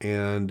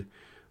 And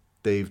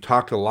they've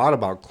talked a lot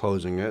about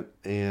closing it,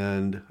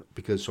 and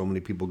because so many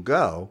people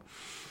go.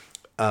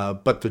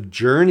 But the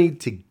journey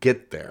to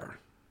get there,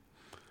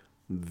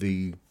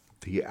 the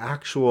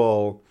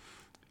actual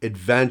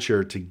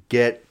adventure to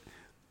get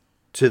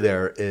to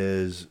there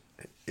is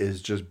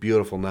just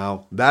beautiful.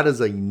 Now, that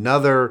is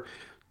another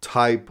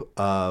type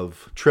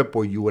of trip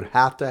where you would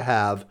have to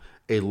have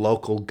a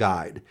local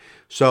guide.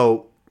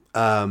 So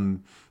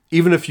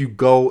even if you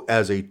go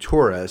as a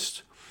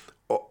tourist,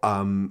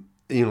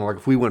 like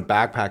if we went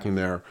backpacking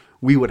there,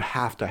 we would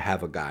have to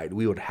have a guide.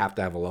 We would have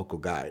to have a local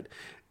guide.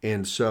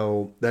 And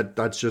so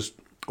that's just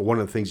one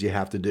of the things you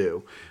have to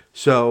do.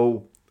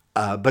 So,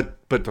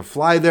 but to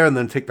fly there and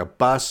then take the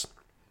bus,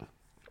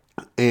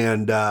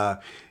 and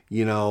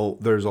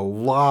there's a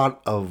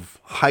lot of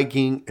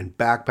hiking and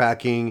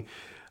backpacking,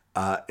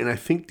 and I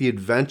think the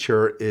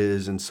adventure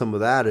is, and some of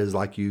that is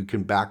like you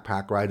can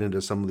backpack right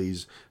into some of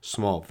these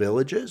small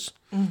villages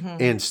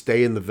and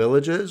stay in the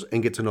villages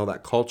and get to know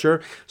that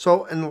culture.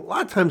 So, and a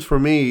lot of times for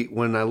me,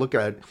 when I look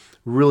at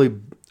really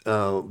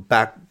cool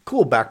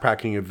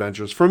backpacking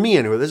adventures, for me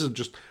anyway, this is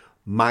just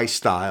my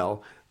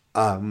style.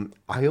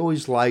 I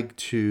always like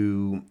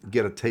to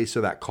get a taste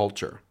of that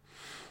culture.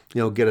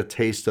 Get a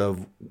taste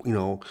of,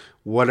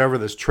 whatever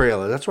this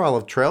trail is. That's why I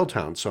love trail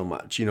towns so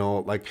much,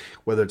 like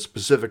whether it's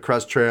Pacific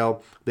Crest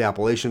Trail, the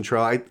Appalachian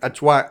Trail.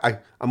 That's why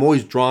I'm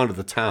always drawn to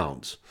the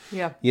towns.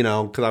 Yeah.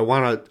 Because I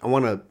want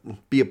to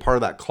be a part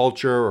of that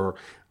culture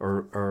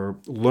or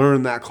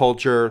learn that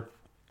culture.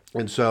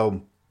 And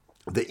so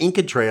the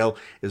Inca Trail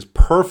is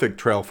perfect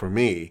trail for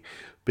me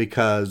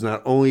because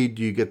not only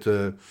do you get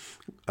to,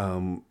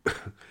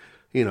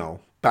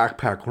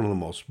 backpack one of the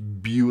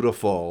most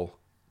beautiful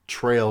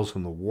trails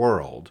in the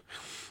world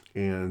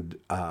and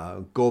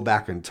go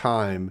back in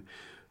time,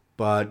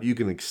 but you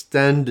can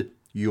extend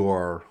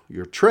your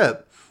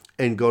trip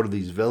and go to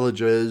these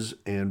villages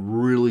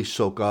and really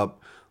soak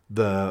up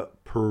the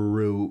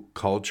Peru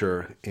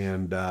culture.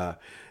 And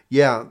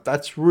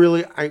that's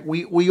really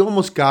we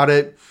almost got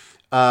it.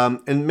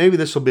 And maybe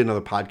this will be another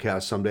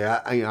podcast someday.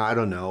 I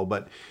don't know,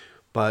 but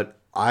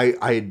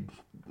I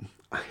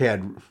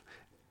had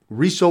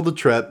resold the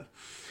trip.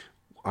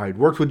 I'd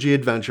worked with G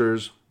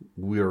Adventures.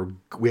 We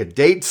had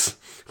dates.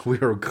 We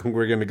were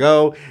going to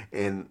go,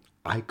 and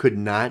I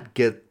couldn't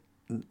get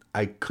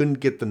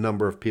the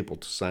number of people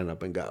to sign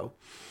up and go,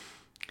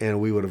 and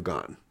we would have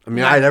gone. I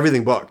mean, I had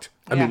everything booked.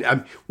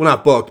 Well,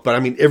 not booked, but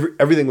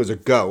everything was a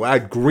go. I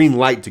had green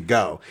light to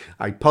go.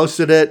 I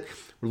posted it.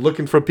 We're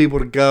looking for people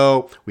to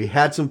go. We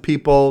had some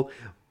people,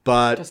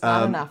 but just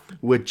not enough.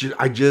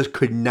 I just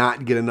could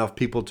not get enough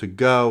people to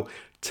go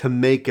to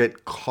make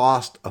it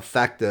cost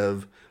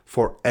effective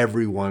for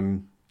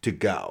everyone to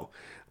go.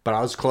 But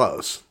I was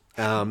close.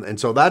 And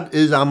so that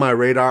is on my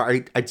radar.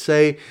 I'd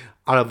say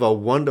out of a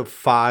 1 to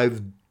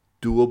 5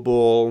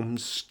 doable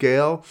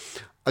scale,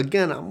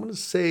 again, I'm going to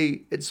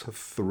say it's a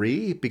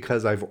 3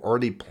 because I've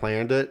already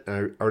planned it and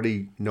I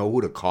already know who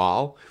to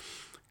call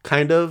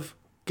kind of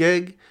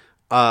gig.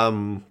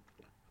 So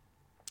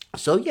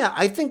yeah,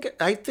 I think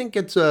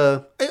it's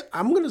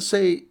I'm going to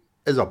say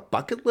as a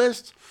bucket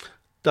list,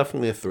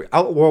 definitely a 3.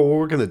 We're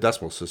working the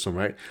decimal system,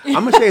 right?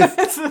 I'm going to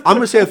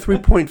say a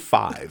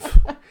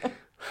 3.5.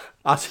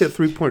 I'll say a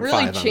 3.5.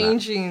 Really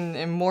changing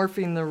and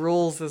morphing the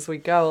rules as we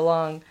go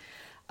along.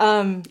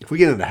 If we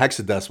get into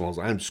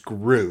hexadecimals, I'm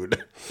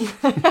screwed.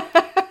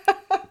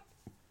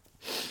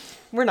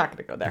 We're not going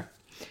to go there.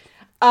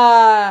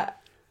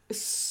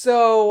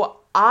 So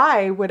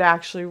I would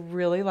actually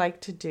really like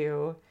to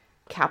do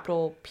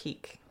Capitol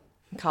Peak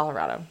in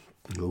Colorado.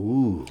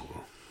 Ooh.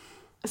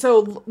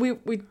 So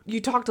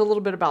you talked a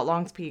little bit about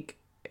Long's Peak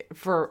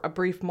for a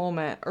brief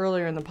moment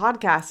earlier in the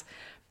podcast,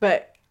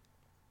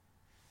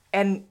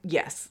 and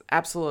yes,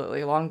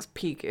 absolutely, Long's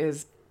Peak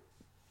is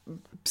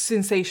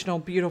sensational,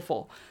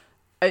 beautiful,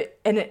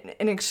 and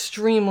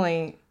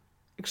extremely,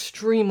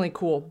 extremely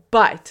cool.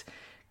 But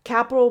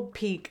Capitol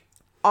Peak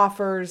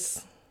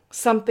offers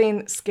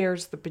something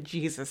scares the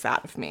bejesus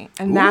out of me,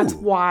 and that's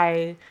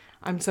why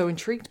I'm so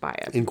intrigued by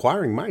it.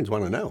 Inquiring minds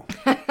want to know.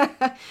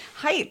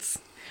 Heights.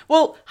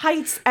 Well,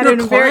 heights at You're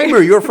a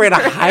climber. You're afraid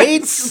of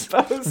heights?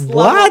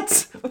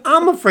 What?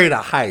 I'm afraid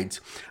of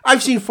heights.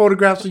 I've seen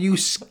photographs of you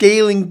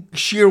scaling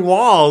sheer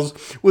walls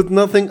with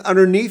nothing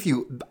underneath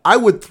you. I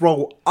would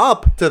throw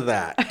up to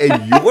that.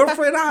 And you're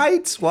afraid of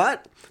heights?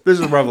 What? This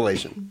is a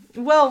revelation.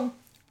 Well,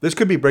 this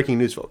could be breaking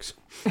news, folks.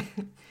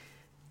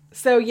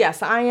 So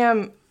yes, I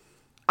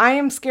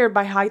am scared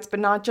by heights, but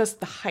not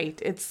just the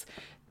height. It's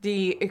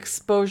the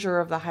exposure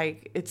of the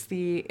hike. It's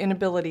the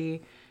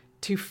inability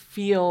to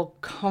feel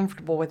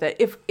comfortable with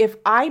it. If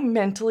I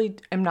mentally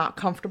am not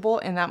comfortable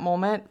in that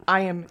moment,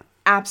 I am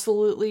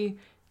absolutely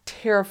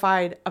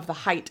terrified of the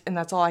height, and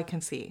that's all I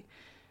can see.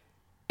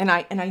 And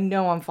I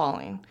know I'm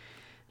falling.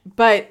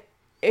 But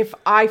if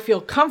I feel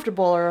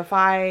comfortable, or if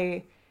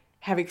I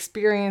have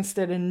experienced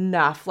it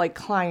enough, like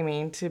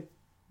climbing, to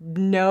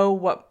know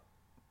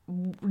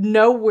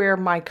where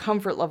my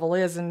comfort level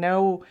is and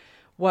know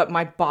what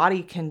my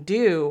body can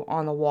do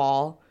on the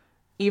wall,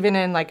 even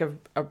in like a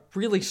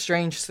really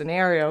strange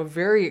scenario,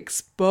 very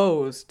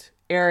exposed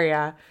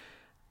area,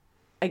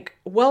 like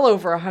well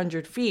over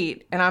 100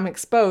 feet, and I'm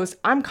exposed,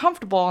 I'm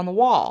comfortable on the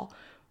wall.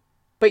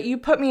 But you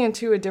put me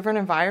into a different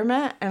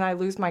environment and I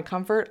lose my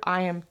comfort,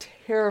 I am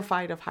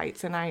terrified of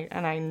heights, and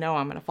I know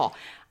I'm going to fall.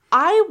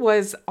 I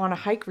was on a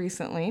hike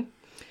recently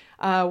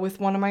with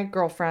one of my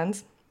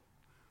girlfriends,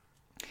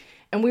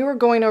 and we were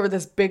going over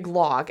this big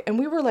log, and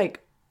we were like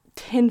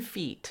 10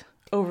 feet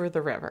over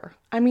the river.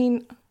 I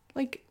mean,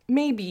 like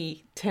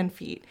maybe 10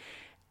 feet.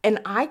 And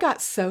I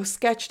got so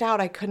sketched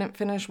out I couldn't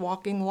finish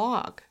walking the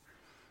log.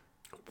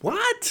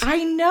 What?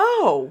 I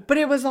know, but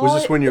it was all.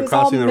 Was this when you're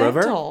crossing the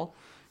river?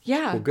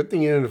 Yeah. Well, good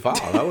thing you didn't fall.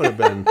 That would have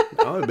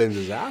been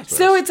disastrous.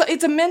 So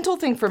it's a mental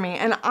thing for me,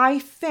 and I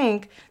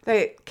think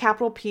that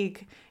Capitol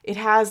Peak, it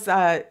has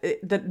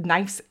the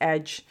nice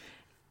edge.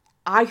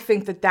 I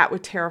think that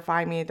would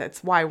terrify me.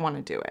 That's why I want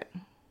to do it.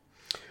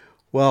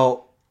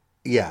 Well,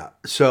 yeah.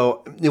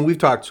 So we've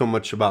talked so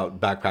much about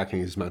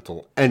backpacking is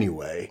mental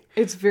anyway.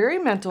 It's very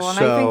mental, and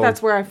I think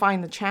that's where I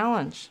find the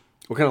challenge.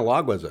 What kind of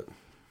log was it?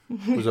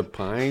 Was it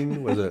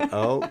pine? Was it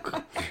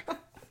oak?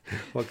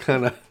 What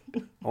kind of...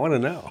 I want to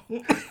know.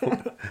 I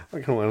kind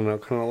of want to know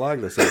what kind of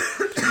log this is.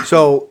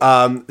 So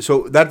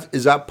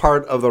is that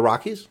part of the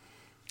Rockies?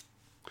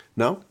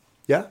 No?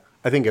 Yeah?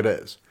 I think it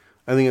is.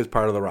 I think it's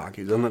part of the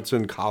Rockies, and that's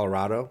in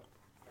Colorado.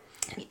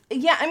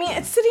 Yeah, I mean,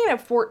 it's sitting at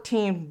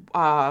 14,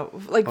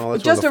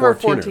 it's just one of over the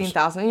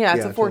 14,000. Yeah,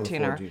 it's a it's one of the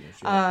 14er. 14ers,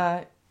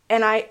 yeah.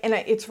 And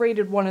it's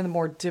rated one of the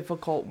more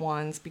difficult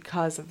ones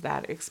because of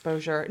that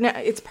exposure. Now,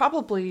 it's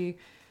probably...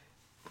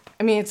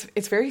 I mean,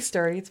 it's very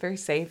sturdy. It's very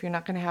safe. You're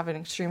not going to have an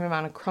extreme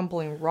amount of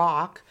crumbling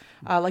rock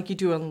like you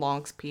do in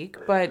Longs Peak,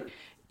 but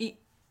you're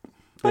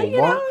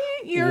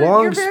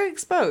very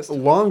exposed.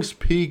 Longs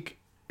Peak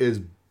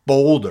is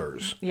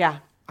boulders. Yeah.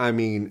 I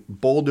mean,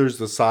 boulders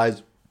the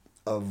size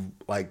of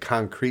like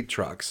concrete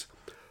trucks.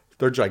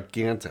 They're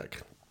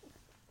gigantic.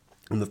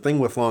 And the thing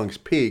with Longs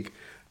Peak,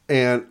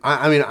 and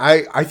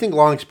I think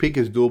Longs Peak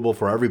is doable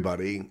for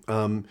everybody.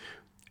 And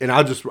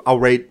I'll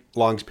rate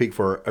Longs Peak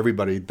for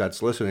everybody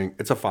that's listening.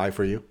 It's a 5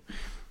 for you.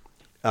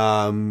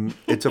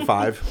 It's a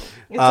 5.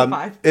 It's a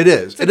 5. It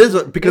is.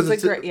 Because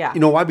it's great, yeah. You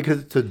know why? Because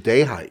it's a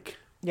day hike.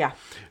 Yeah.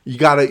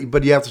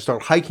 But you have to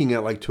start hiking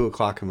at like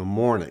 2:00 in the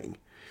morning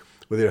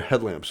with your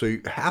headlamp. So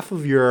half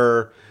of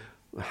your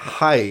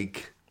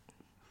hike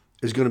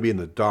is going to be in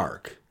the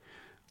dark.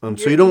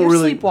 So you don't you're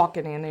really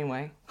sleepwalking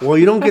anyway. Well,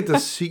 you don't get to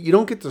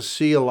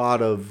see a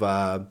lot of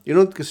you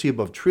don't get to see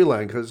above tree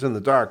line because it's in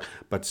the dark.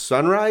 But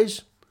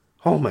sunrise,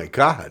 oh my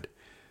God!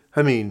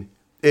 I mean,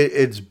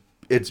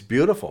 it's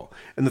beautiful.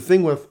 And the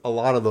thing with a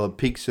lot of the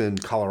peaks in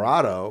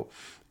Colorado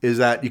is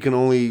that you can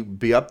only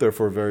be up there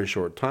for a very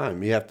short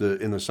time. You have to,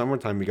 in the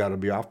summertime, you got to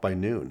be off by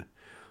noon.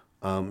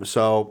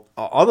 So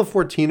all the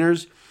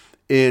 14ers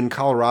in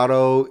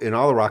Colorado, in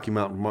all the Rocky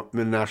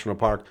Mountain National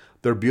Park,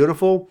 they're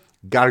beautiful.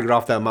 Got to get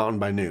off that mountain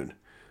by noon,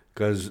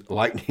 because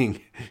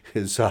lightning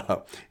is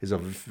a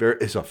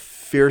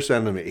fierce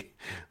enemy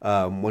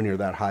when you're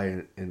that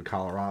high in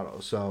Colorado.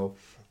 So,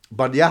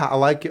 but yeah, I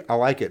like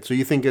it. So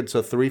you think it's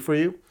a 3 for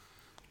you?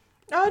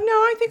 No,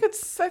 I think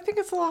it's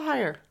a little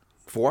higher.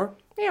 4?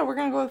 Yeah, we're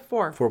gonna go with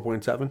 4.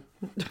 4.7.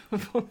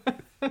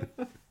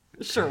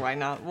 Sure, why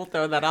not? We'll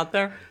throw that out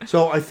there.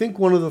 So I think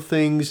one of the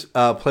things,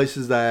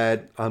 places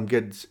that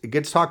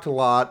gets talked a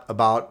lot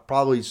about,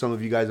 probably some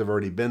of you guys have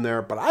already been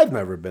there, but I've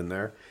never been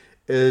there,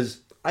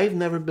 is I've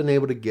never been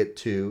able to get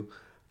to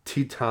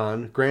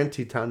Grand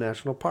Teton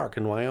National Park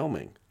in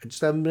Wyoming. I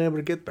just haven't been able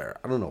to get there.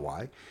 I don't know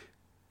why.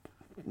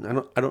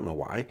 I don't know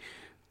why.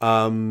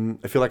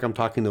 I feel like I'm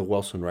talking to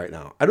Wilson right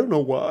now. I don't know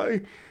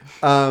why.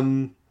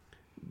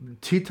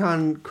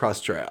 Teton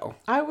Crest Trail.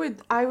 I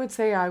would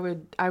say I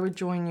would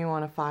join you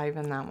on a 5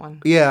 in that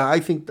one. Yeah, I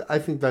think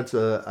that's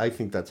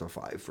a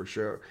 5 for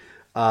sure.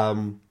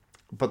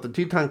 But the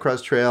Teton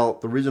Crest Trail,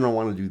 the reason I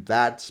want to do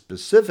that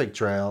specific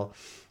trail,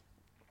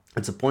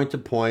 it's a point to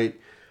point,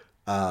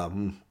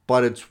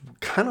 but it's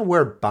kind of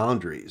where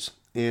boundaries,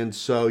 and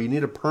so you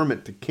need a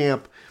permit to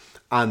camp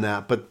on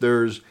that. But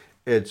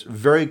it's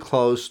very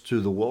close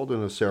to the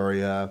wilderness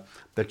area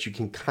that you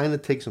can kind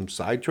of take some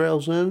side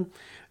trails in.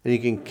 And you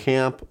can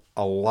camp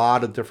a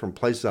lot of different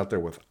places out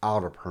there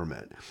without a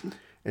permit.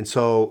 And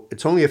so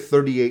it's only a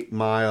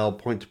 38-mile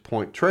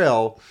point-to-point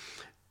trail.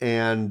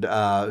 And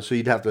so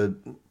you'd have to,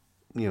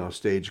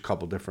 stage a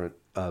couple different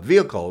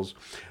vehicles.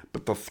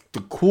 But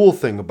the cool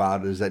thing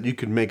about it is that you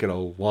can make it a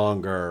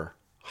longer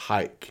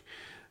hike.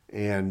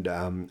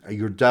 And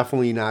you're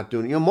definitely not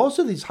doing, most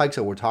of these hikes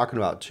that we're talking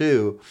about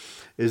too,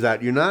 is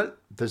that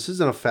this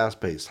isn't a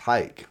fast-paced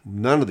hike.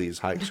 None of these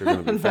hikes are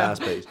going to be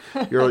fast-paced.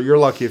 You're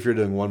lucky if you're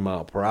doing 1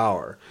 mile per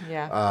hour.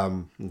 Yeah.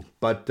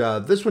 But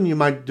this one you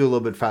might do a little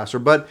bit faster.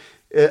 But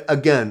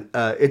again,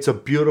 it's a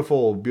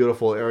beautiful,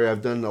 beautiful area.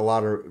 I've done a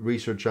lot of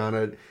research on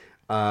it.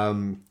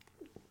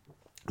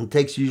 It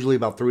takes usually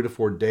about 3 to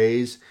 4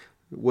 days,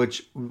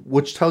 which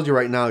tells you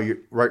right now, you're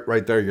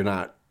right there, you're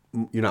not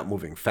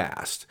moving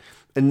fast.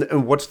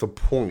 And what's the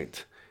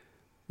point?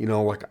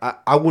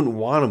 I wouldn't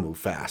want to move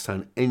fast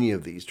on any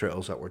of these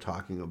trails that we're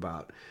talking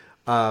about.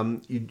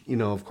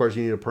 Of course,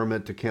 you need a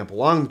permit to camp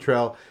along the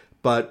trail,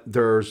 but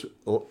there's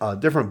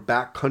different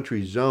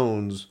backcountry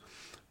zones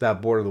that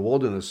border the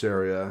wilderness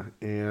area,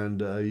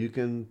 and you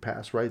can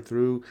pass right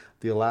through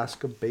the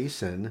Alaska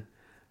Basin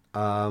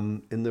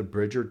in the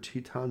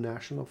Bridger-Teton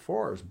National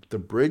Forest. The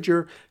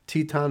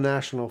Bridger-Teton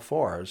National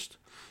Forest,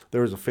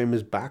 there was a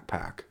famous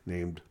backpack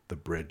named the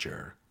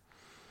Bridger.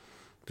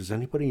 Does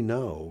anybody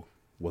know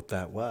what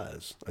that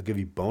was? I'll give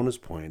you bonus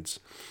points.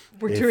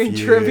 We're doing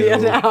trivia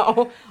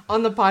now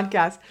on the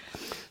podcast.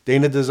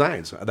 Dana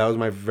Designs. That was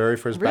my very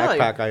first Really?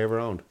 backpack I ever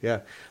owned.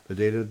 Yeah,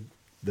 the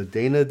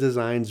Dana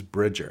Designs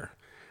Bridger.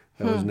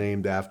 That was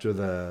named after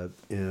the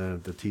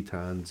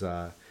Tetons,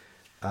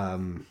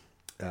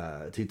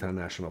 Teton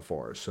National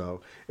Forest.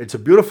 So it's a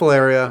beautiful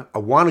area. I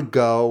want to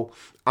go.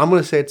 I'm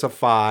going to say it's a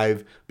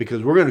 5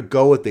 because we're going to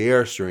go with the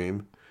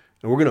Airstream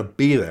and we're going to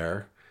be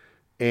there.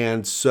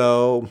 And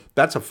so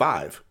that's a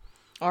 5.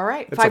 All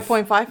right.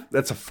 5.5.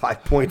 That's a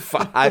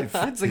 5.5.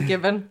 That's a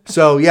given.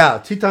 So yeah,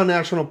 Teton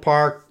National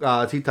Park,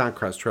 Teton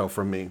Crest Trail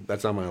for me.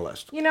 That's on my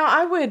list.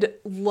 I would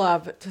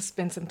love to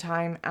spend some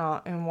time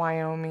out in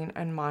Wyoming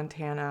and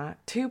Montana,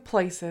 2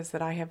 places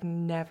that I have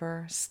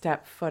never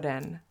stepped foot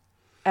in,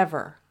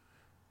 ever.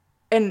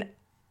 And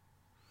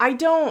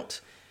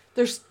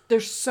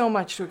there's so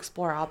much to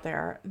explore out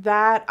there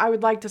that I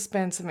would like to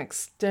spend some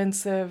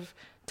extensive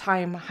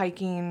time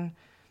hiking,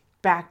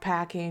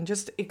 backpacking,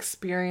 just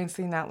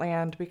experiencing that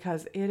land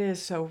because it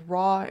is so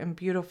raw and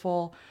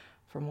beautiful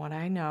from what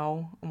I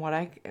know and what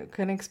I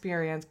can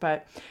experience.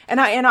 And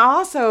I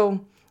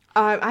also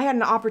I had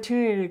an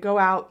opportunity to go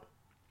out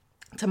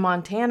to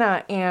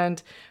Montana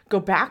and go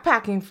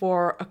backpacking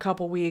for a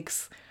couple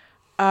weeks.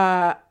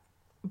 But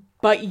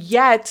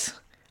yet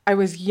I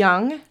was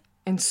young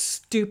and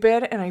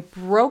stupid and I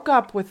broke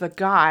up with a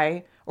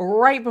guy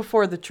right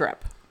before the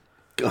trip.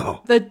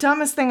 Oh. The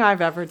dumbest thing I've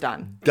ever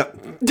done.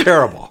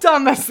 Terrible.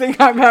 Dumbest thing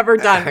I've ever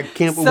done. I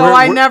can't. So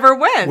I never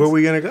went. Where are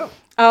we gonna go?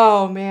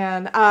 Oh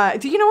man.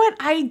 Do you know what?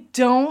 I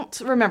don't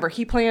remember.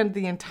 He planned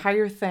the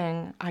entire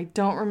thing. I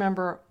don't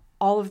remember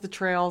all of the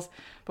trails,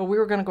 but we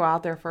were gonna go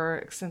out there for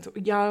extensive.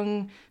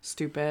 Young,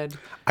 stupid.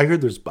 I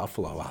heard there's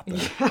buffalo out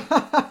there.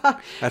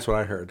 That's what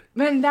I heard.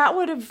 Man, that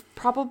would have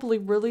probably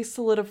really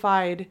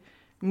solidified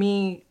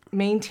me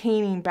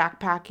maintaining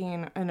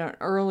backpacking in an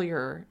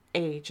earlier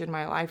age in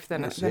my life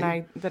than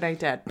I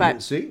did.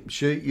 But see,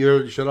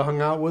 you should have hung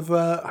out with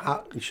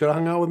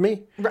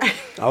me. Right.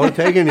 I would have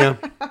taken you.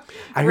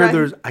 I heard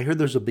Right.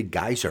 there's a big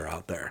geyser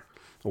out there.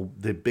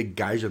 The big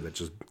geyser that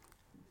just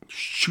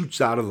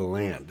shoots out of the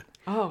land.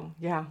 oh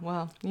yeah,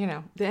 well,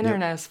 the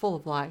internet is full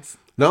of lies.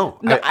 No,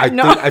 No, I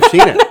no. think I've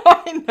seen it. No,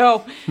 I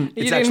know.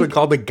 It's actually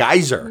called the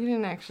geyser. You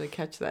didn't actually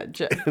catch that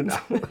joke.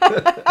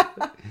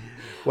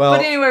 Well,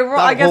 But anyway,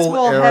 I guess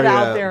we'll head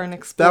out there and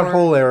explore that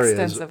whole area is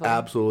extensively.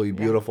 absolutely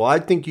beautiful. I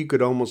think you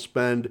could almost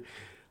spend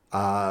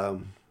a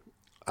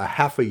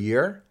half a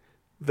year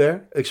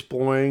there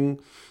exploring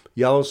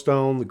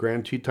Yellowstone, the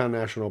Grand Teton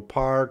National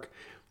Park.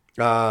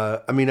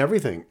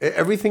 Everything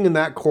in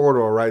that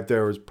corridor right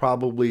there is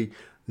probably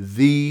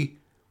the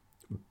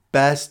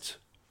best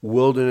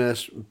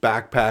wilderness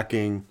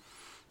backpacking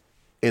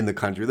in the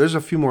country. There's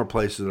a few more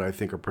places that I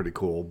think are pretty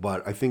cool,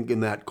 but I think in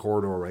that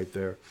corridor right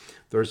there,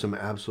 there's some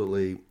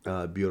absolutely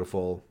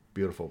beautiful,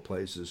 beautiful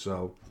places.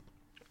 So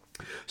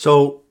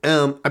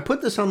I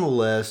put this on the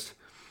list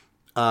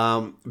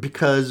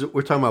because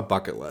we're talking about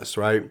bucket lists,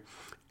 right?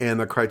 And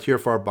the criteria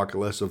for our bucket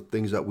list of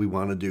things that we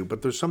want to do.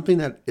 But there's something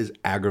that is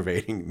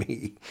aggravating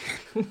me.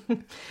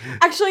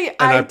 Actually, And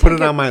I put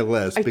it on my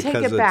list I because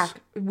take it it's,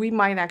 back. We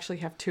might actually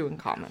have 2 in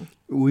common.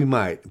 we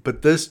might,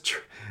 but this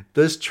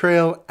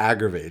trail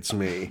aggravates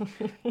me,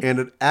 and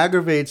it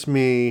aggravates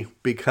me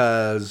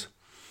because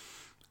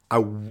I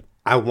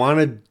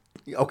wanted.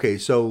 Okay,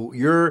 so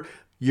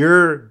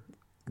you're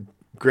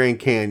Grand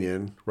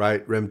Canyon,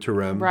 right, rim to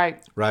rim,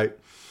 Right.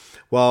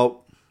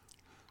 Well,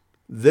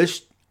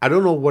 I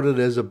don't know what it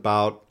is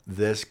about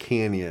this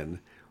canyon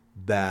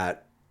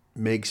that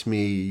makes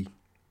me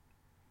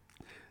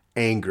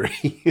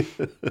angry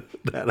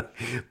that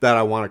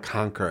I want to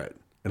conquer it.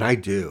 And I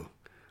do.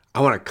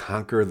 I want to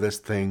conquer this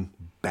thing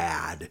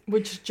bad.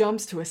 Which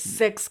jumps to a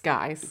 6,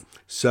 guys.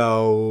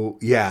 So,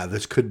 yeah,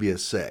 this could be a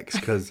 6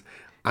 because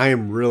I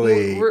am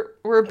really...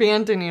 We're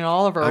abandoning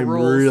all of our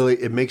rules.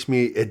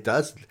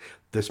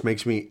 This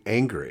makes me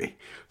angry.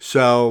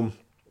 So...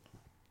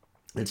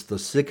 it's the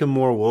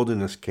Sycamore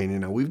Wilderness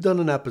Canyon. Now, we've done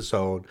an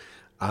episode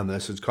on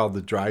this. It's called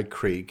the Dry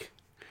Creek.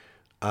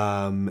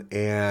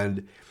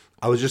 And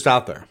I was just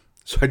out there.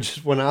 So I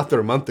just went out there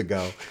a month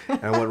ago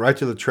and I went right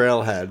to the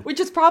trailhead.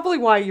 Which is probably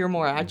why you're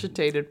more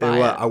agitated by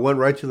it. I went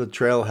right to the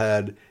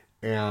trailhead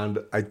and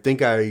I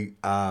think I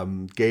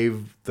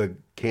gave the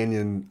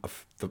canyon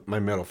my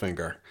middle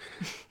finger.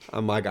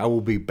 I'm like, I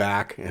will be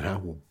back and I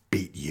will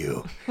beat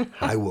you.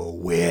 I will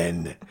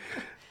win.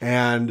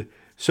 And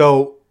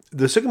so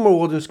the Sycamore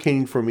Wilderness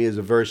Canyon for me is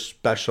a very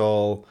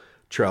special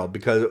trail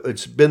because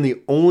it's been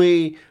the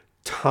only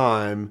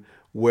time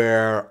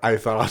where I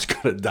thought I was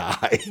going to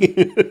die.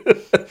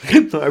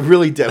 I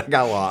really did. I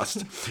got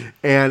lost.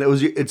 And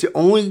it's the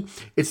only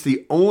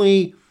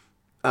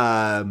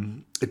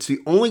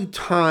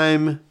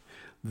time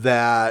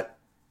that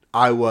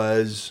I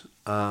was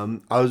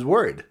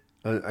worried.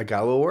 I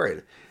got a little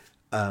worried.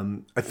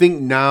 I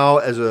think now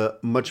as a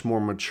much more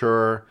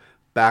mature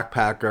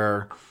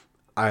backpacker,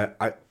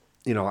 I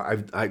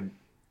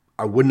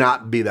would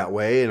not be that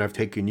way, and I've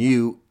taken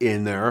you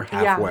in there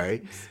halfway.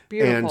 Yeah, it's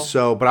beautiful. And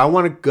so, but I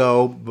want to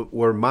go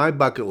where my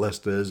bucket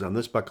list is on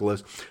this bucket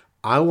list.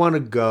 I want to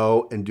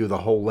go and do the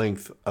whole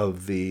length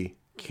of the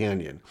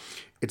canyon.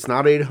 It's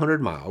not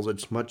 800 miles.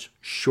 It's much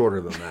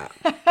shorter than that.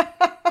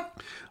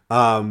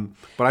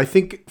 But I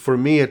think for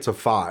me, it's a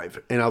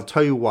 5. And I'll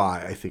tell you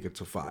why I think it's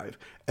a 5.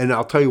 And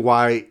I'll tell you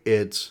why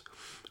it's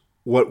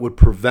what would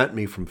prevent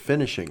me from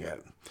finishing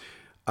it.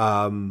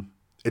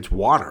 It's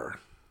water.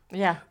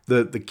 Yeah.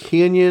 The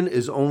canyon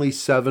is only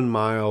 7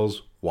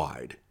 miles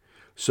wide.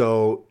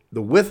 So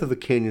the width of the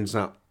canyon is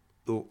not,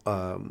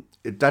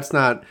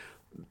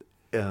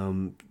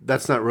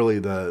 that's not really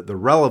the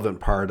relevant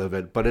part of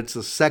it, but it's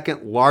the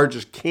second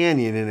largest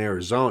canyon in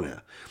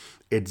Arizona.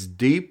 It's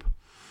deep,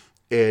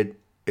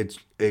 it's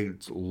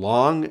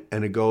long,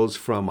 and it goes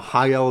from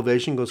high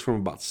elevation, goes from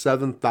about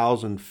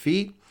 7,000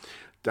 feet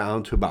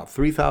down to about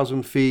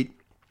 3,000 feet,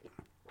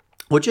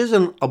 which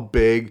isn't a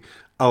big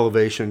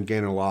elevation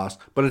gain or loss,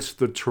 but it's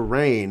the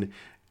terrain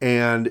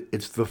and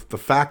it's the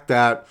fact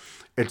that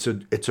it's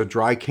a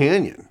dry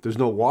canyon. There's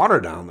no water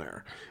down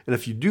there. And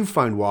if you do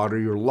find water,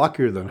 you're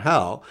luckier than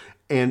hell.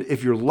 And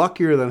if you're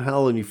luckier than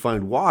hell and you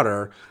find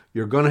water,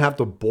 you're going to have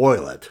to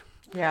boil it.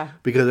 Yeah.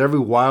 Because every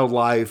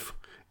wildlife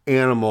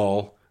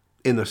animal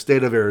in the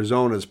state of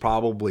Arizona is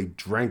probably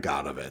drank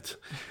out of it.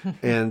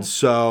 And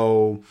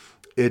so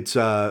it's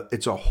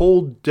a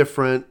whole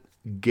different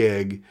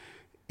gig.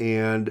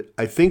 And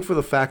I think for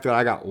the fact that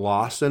I got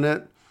lost in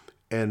it,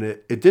 and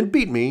it didn't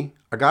beat me,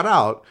 I got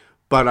out,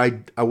 but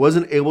I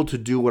wasn't able to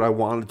do what I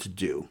wanted to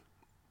do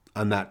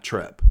on that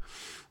trip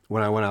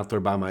when I went out there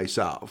by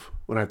myself,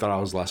 when I thought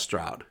I was Les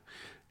Stroud.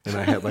 And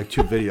I had like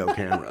 2 video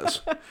cameras.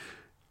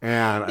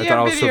 And I thought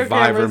I was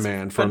Survivor cameras,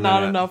 Man for but a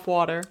not minute. enough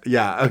water.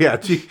 Yeah, oh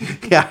yeah,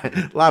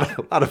 yeah, a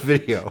lot of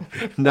video,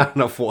 not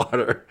enough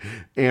water,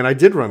 and I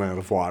did run out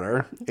of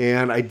water,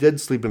 and I did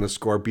sleep in a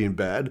scorpion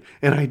bed,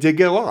 and I did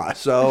get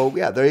lost. So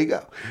yeah, there you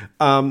go.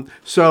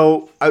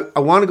 So I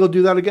want to go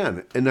do that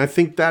again, and I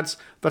think that's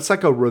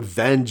like a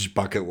revenge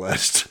bucket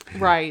list,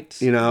 right?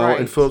 Right.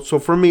 And so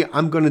for me,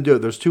 I'm going to do it.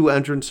 There's 2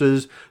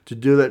 entrances to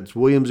do that. It's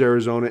Williams,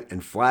 Arizona,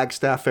 and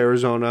Flagstaff,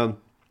 Arizona.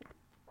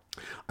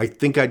 I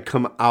think I'd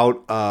come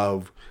out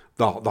of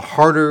the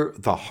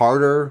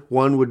harder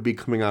one would be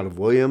coming out of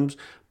Williams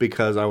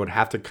because I would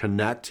have to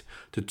connect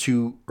to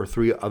 2 or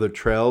 3 other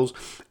trails.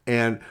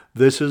 And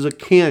this is a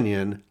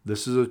canyon.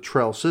 This is a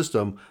trail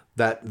system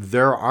that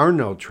there are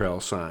no trail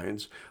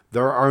signs.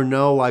 There are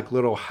no like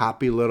little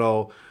happy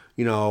little,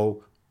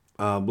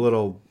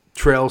 little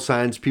trail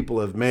signs people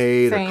have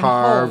made or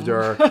carved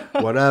or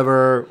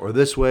whatever, or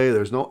this way.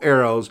 There's no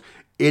arrows.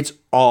 It's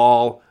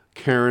all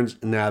cairns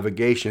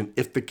navigation,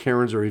 if the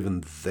cairns are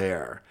even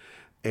there.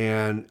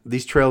 And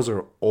these trails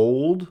are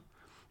old.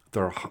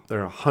 They're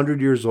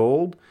 100 years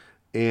old.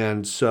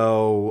 And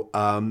so,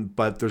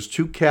 but there's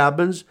 2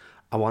 cabins.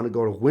 I want to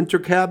go to Winter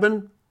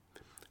Cabin,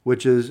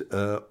 which is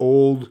an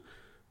old,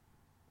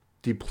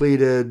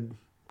 depleted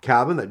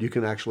cabin that you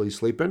can actually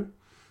sleep in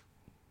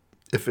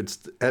if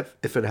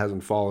it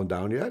hasn't fallen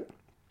down yet.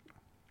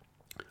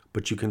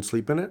 But you can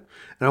sleep in it.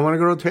 And I want to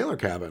go to Taylor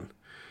Cabin.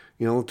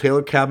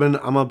 Taylor Cabin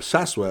I'm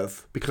obsessed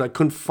with because I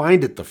couldn't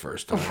find it the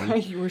first time.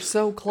 Right, you were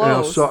so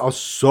close. I was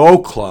so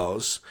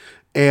close.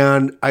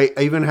 And I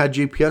even had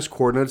GPS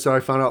coordinates that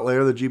I found out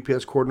later the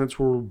GPS coordinates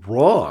were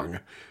wrong.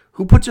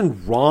 Who puts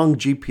in wrong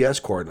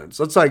GPS coordinates?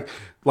 That's like,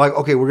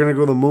 okay, we're going to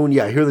go to the moon.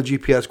 Yeah, here are the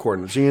GPS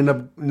coordinates. You end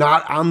up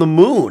not on the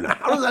moon.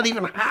 How does that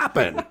even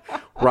happen?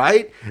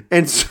 Right?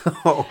 And so,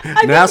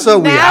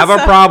 NASA, we have a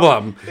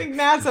problem. I think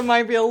NASA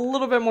might be a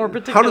little bit more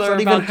particular. How does that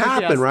even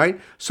happen,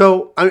 right?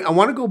 So I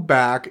want to go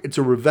back. It's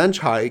a revenge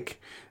hike.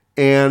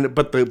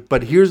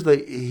 But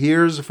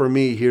here's for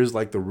me, here's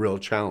like the real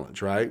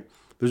challenge, right?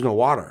 There's no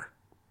water.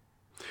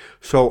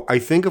 So I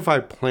think if I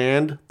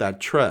planned that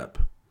trip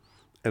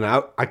and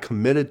I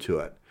committed to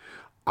it,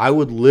 I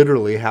would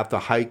literally have to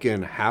hike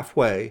in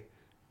halfway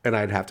and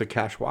I'd have to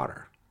cache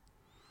water.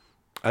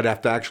 I'd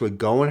have to actually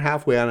go in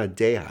halfway on a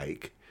day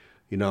hike,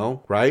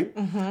 right?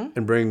 Mm-hmm.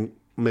 And bring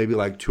maybe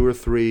like 2 or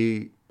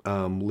 3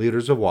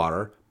 liters of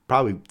water,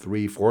 probably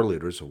 3-4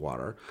 liters of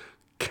water,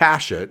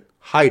 cache it,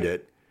 hide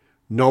it,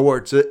 know where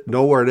it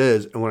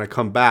is, and when I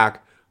come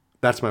back,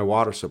 that's my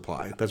water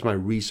supply. That's my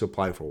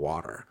resupply for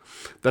water.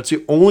 That's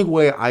the only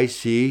way I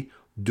see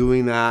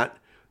doing that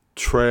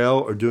trail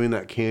or doing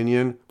that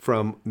canyon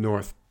from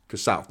north to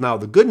south. Now,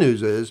 the good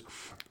news is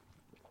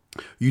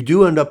you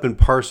do end up in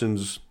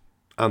Parsons,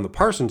 on the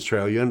Parsons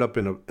Trail, you end up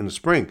in a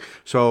spring.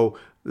 So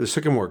the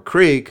Sycamore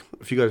Creek,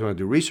 if you guys want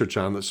to do research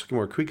on the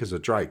Sycamore Creek, is a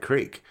dry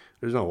creek.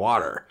 There's no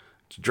water.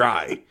 It's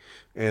dry.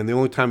 And the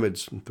only time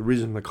the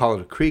reason they call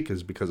it a creek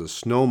is because of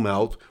snow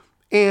melt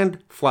and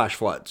flash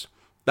floods.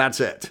 That's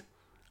it.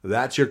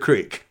 That's your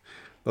creek.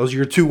 Those are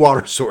your two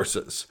water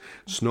sources,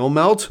 snow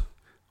melt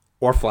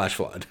or flash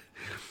flood.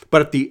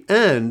 But at the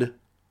end,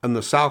 on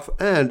the south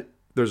end,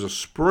 there's a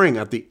spring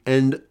at the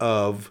end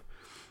of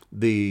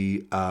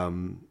the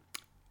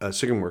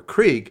Sycamore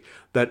Creek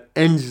that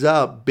ends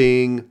up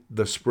being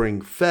the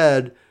spring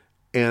fed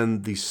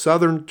and the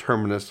southern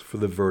terminus for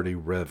the Verde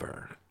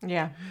River.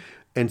 Yeah.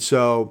 And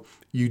so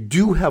you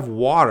do have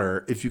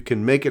water if you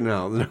can make it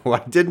now. No,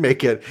 I did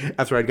make it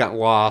after I'd gotten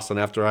lost and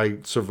after I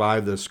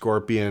survived the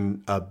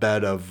scorpion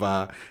bed of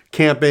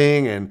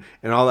camping and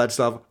all that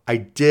stuff. I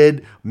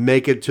did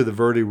make it to the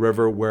Verde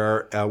River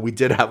where we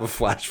did have a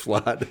flash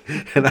flood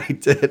and I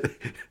did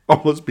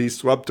almost be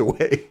swept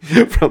away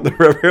from the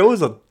river. It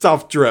was a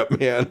tough trip,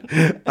 man.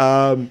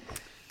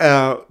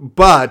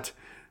 But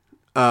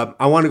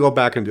I want to go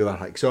back and do that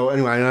hike. So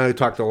anyway, I know I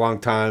talked a long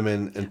time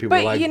and people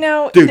were like,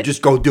 dude,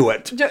 just go do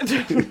it.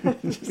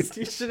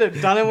 You should have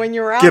done it when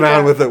you were out Get there.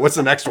 on with it. What's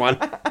the next one?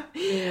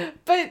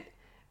 But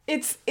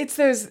it's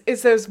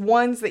those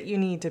ones that you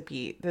need to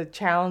beat, the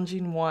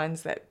challenging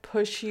ones that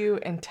push you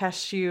and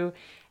test you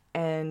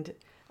and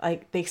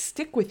like they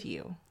stick with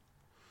you.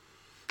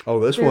 Oh,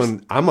 this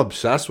one, I'm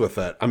obsessed with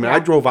it. I mean, Yeah. I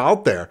drove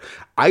out there.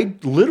 I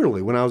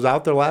literally, when I was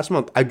out there last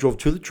month, I drove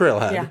to the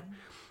trailhead. Yeah.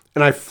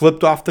 And I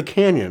flipped off the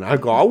canyon. I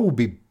go, I will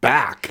be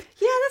back.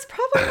 Yeah, that's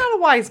probably not a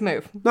wise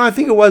move. No, I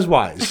think it was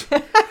wise.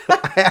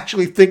 I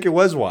actually think it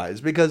was wise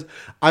because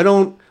I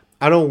never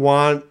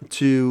want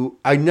to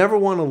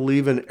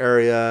leave an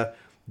area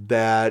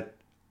that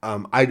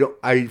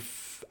I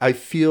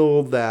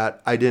feel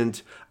that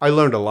I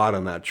learned a lot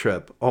on that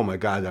trip. Oh my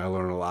God, I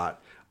learned a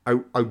lot. I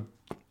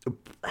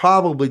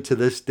probably to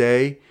this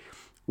day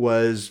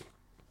was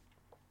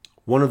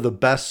one of the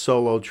best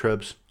solo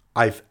trips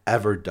I've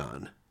ever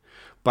done.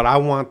 But I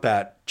want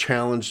that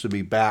challenge to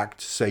be back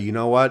to say, you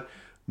know what?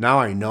 Now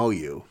I know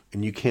you,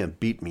 and you can't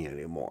beat me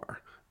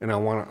anymore. And I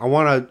want to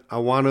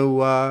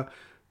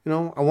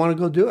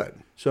go do it.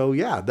 So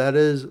yeah,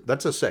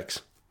 that's a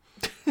 6.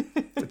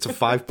 It's a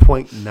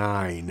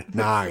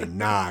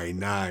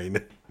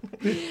 5.999.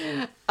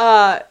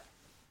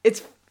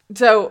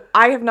 So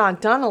I have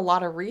not done a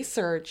lot of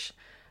research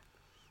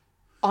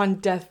on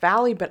Death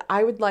Valley, but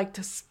I would like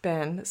to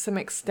spend some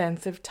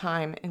extensive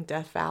time in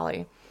Death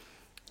Valley.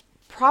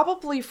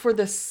 Probably for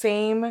the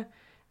same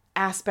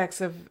aspects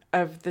of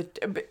the,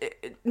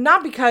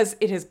 not because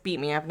it has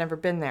beat me, I've never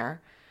been there,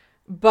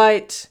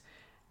 but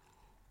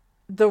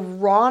the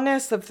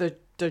rawness of the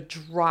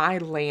dry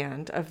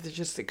land, of the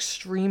just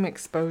extreme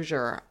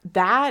exposure,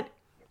 that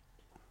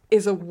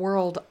is a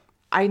world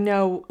I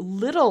know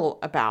little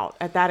about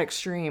at that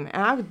extreme,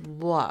 and I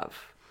would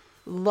love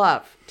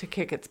to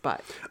kick its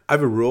butt. I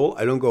have a rule.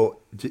 I don't go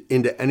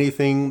into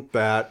anything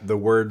that the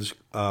words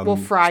Will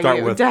fry start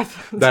you. with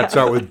Death.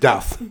 start with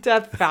death.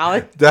 Death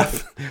Valley.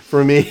 Death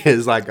for me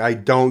is like I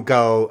don't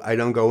go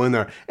in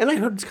there. And I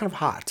heard it's kind of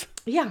hot.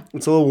 Yeah.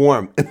 It's a little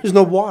warm. And there's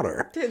no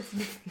water.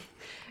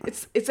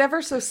 It's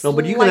ever so No,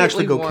 slightly but you can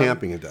actually go warm.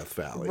 camping in Death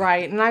Valley.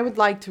 Right, and I would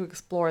like to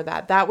explore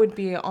that. That would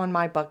be on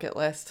my bucket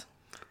list.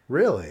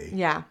 Really?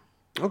 Yeah.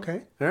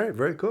 Okay. All right.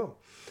 Very cool.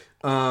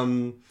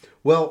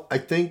 Well, I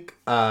think.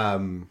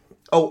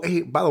 Oh,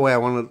 hey. By the way, I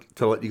wanted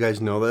to let you guys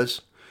know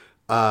this.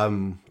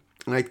 And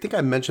I think I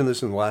mentioned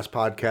this in the last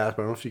podcast, but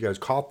I don't know if you guys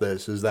caught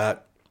this. Is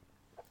that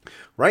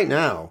right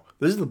now?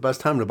 This is the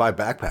best time to buy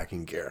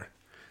backpacking gear.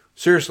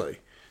 Seriously,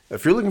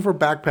 if you're looking for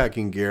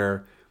backpacking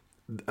gear,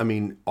 I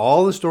mean,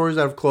 all the stores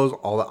that have closed,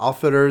 all the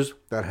outfitters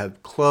that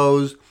have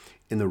closed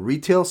in the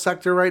retail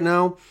sector right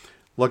now.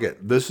 Look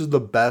this is the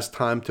best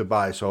time to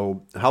buy.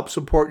 So help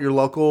support your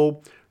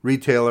local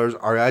retailers.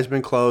 REI's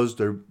been closed.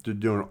 They're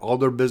doing all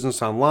their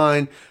business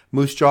online.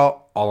 Moose Jaw,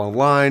 all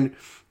online.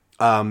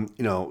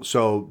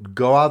 So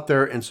go out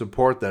there and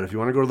support that. If you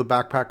want to go to the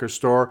Backpacker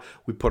store,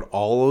 we put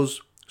all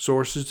those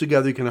sources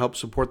together. You can help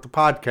support the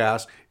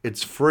podcast.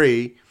 It's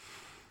free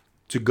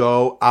to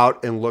go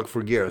out and look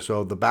for gear.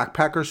 So the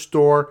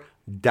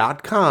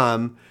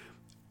backpackerstore.com,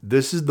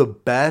 this is the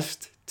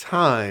best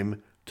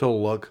time to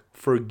look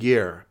for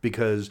gear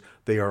because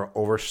they are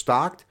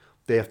overstocked.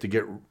 They have to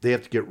get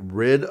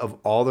rid of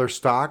all their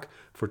stock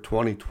for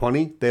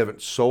 2020. They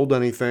haven't sold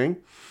anything.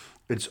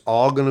 It's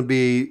all going to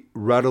be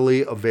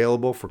readily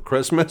available for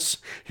Christmas.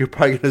 You're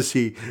probably going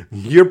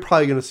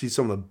to see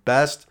some of the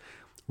best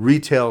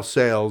retail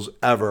sales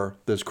ever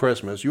this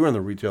Christmas. You were in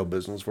the retail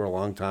business for a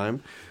long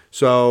time.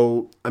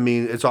 So, I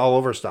mean, it's all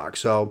overstock.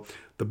 So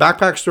The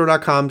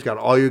backpackstore.com's got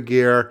all your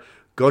gear.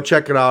 Go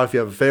check it out if you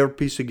have a favorite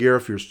piece of gear.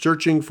 If you're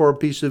searching for a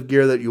piece of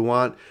gear that you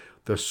want,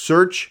 the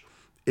search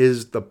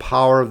is the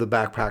power of the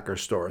Backpacker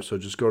Store. So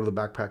just go to the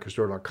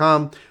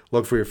backpackerstore.com,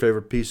 look for your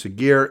favorite piece of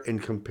gear, and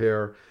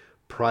compare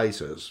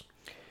prices.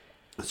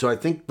 So I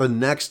think the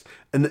next,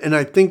 and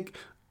I think,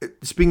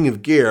 speaking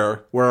of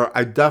gear, where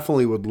I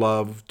definitely would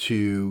love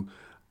to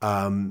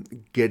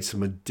get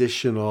some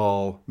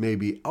additional,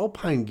 maybe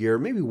alpine gear,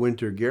 maybe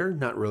winter gear,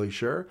 not really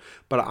sure.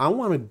 But I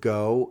want to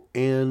go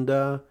and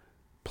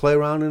play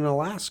around in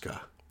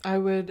Alaska. I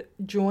would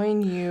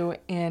join you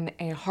in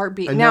a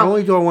heartbeat. And not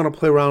only do I want to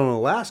play around in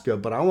Alaska,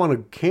 but I want to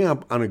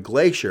camp on a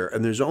glacier.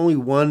 And there's only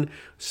one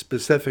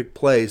specific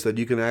place that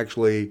you can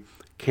actually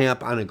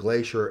camp on a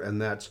glacier,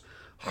 and that's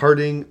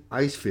Harding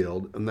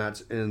Icefield, and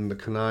that's in the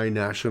Kenai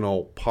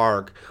National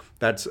Park.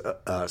 That's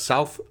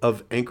south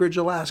of Anchorage,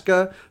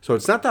 Alaska. So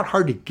it's not that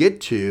hard to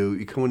get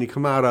to. When you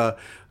come out of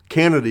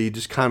Canada, you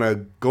just kind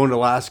of go into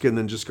Alaska and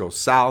then just go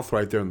south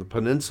right there in the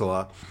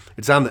peninsula.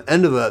 It's on the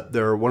end of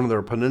one of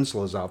their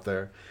peninsulas out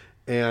there.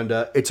 And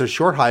it's a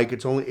short hike.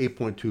 It's only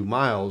 8.2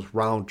 miles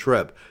round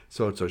trip.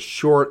 So it's a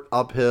short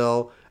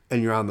uphill,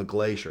 and you're on the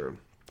glacier.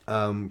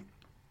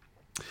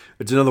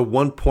 It's another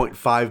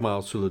 1.5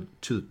 miles to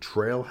the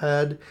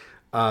trailhead.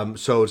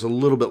 So it's a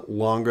little bit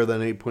longer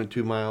than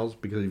 8.2 miles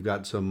because you've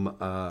got some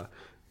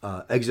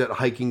exit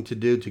hiking to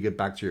do to get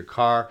back to your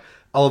car.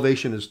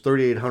 Elevation is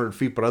 3,800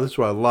 feet, but that's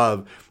what I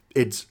love.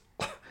 It's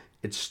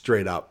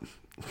straight up.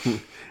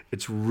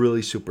 It's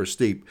really super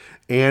steep,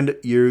 and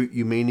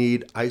you may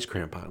need ice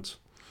crampons.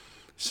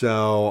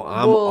 So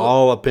I'm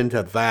all up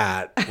into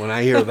that. When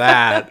I hear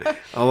that,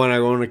 I want to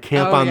go to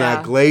camp on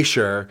that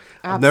glacier.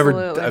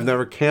 Absolutely. I've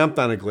never camped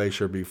on a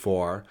glacier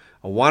before.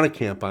 I want to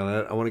camp on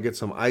it. I want to get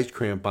some ice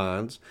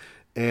crampons,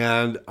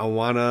 and I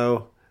want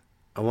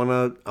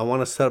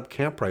to set up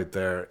camp right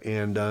there,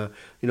 and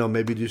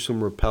maybe do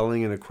some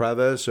rappelling in a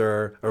crevice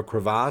or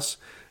crevasse,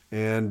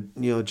 and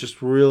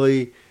just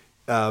really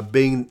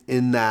being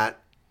in that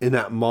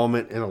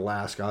moment in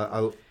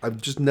Alaska.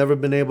 I've just never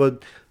been able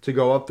to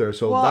go up there,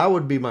 so that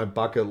would be my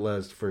bucket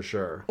list for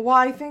sure. Well,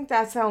 I think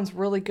that sounds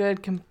really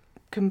good.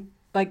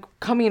 Like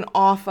coming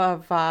off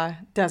of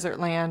desert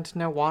land,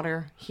 no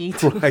water,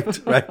 heat. Right.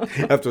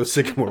 After the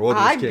Sycamore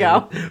Wilderness I'd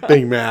Camp, go.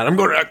 being mad, I'm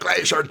going to a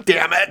glacier,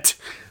 damn it.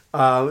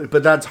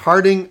 But that's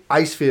Harding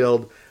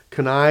Icefield,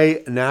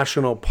 Kenai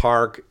National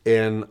Park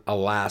in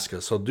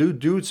Alaska. So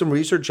do some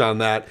research on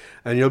that,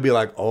 and you'll be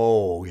like,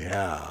 oh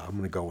yeah, I'm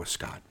going to go with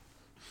Scott.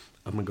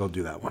 I'm going to go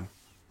do that one.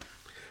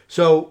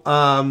 So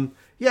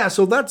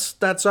so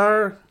that's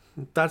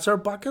our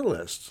bucket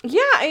list. Yeah,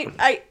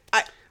 I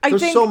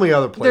There's think so many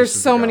other places. There's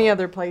so to go. many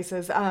other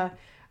places. I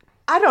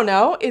don't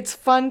know. It's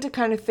fun to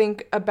kind of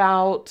think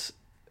about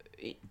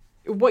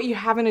what you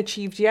haven't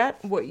achieved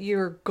yet, what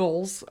your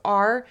goals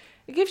are.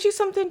 It gives you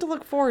something to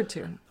look forward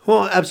to.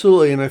 Well,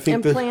 absolutely, and I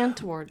think plan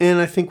towards. And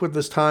I think with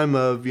this time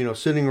of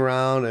sitting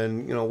around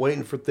and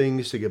waiting for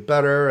things to get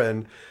better,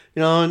 and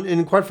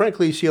and quite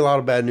frankly, you see a lot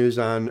of bad news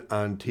on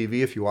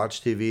TV. If you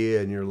watch TV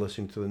and you're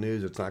listening to the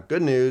news, it's not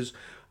good news.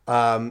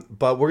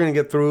 But we're going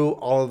to get through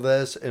all of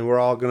this, and we're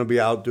all going to be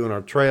out doing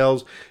our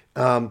trails.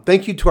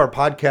 Thank you to our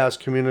podcast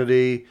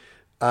community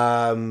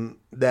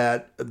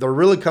that they're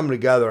really coming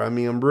together. I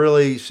mean, I'm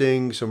really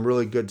seeing some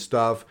really good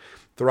stuff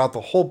throughout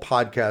the whole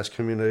podcast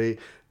community.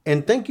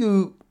 And thank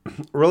you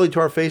really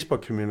to our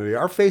Facebook community.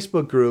 Our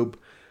Facebook group,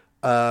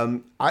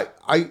 I'm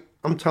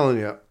telling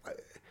you,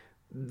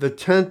 the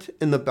tent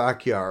in the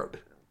backyard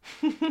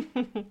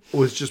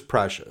was just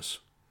precious.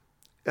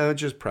 And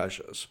it's just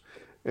precious.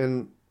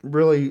 And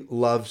really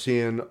love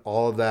seeing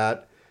all of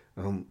that.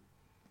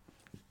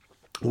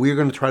 We're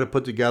going to try to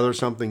put together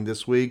something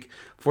this week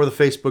for the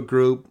Facebook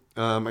group.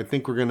 I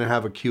think we're going to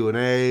have a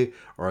Q&A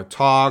or a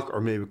talk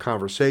or maybe a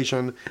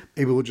conversation.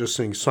 Maybe we'll just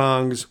sing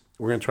songs.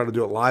 We're going to try to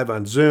do it live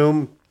on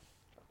Zoom.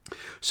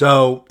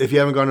 So if you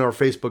haven't gone to our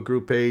Facebook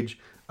group page,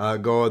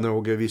 go and then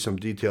we'll give you some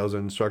details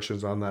and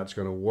instructions on that's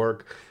going to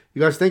work.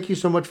 You guys, thank you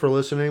so much for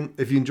listening.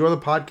 If you enjoy the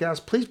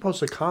podcast, please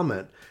post a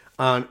comment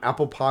on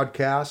Apple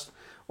Podcasts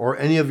or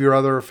any of your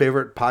other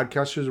favorite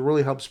podcasters. It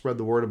really helps spread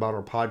the word about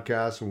our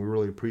podcast, and we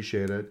really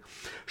appreciate it.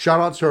 Shout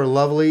outs to our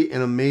lovely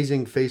and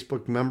amazing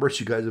Facebook members.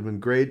 You guys have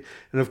been great.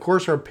 And of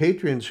course, our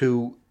patrons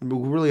who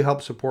really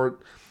help support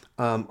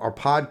our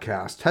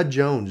podcast. Ted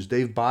Jones,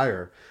 Dave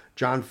Byer,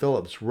 John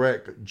Phillips,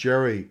 Rick,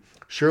 Jerry,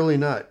 Shirley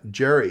Nutt,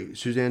 Jerry,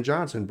 Suzanne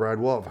Johnson, Brad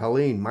Wolf,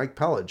 Helene, Mike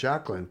Pellet,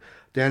 Jacqueline,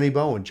 Danny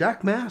Bowen,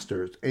 Jack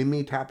Masters,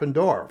 Amy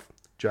Tappendorf,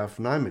 Jeff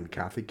Nyman,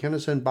 Kathy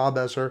Kinnison, Bob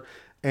Esser,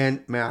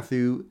 and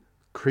Matthew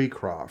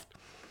Creecroft.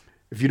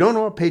 If you don't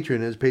know what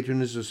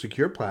Patreon is a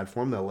secure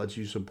platform that lets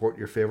you support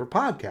your favorite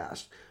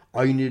podcast.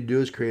 All you need to do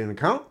is create an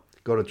account,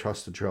 go to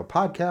Trust the Trail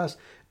Podcast,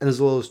 and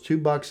as little as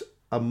 $2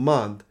 a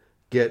month,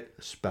 get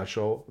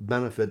special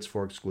benefits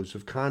for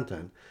exclusive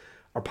content.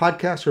 Our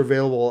podcasts are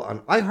available on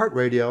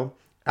iHeartRadio,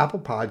 Apple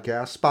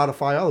Podcasts,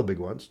 Spotify, all the big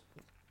ones,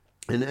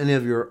 and any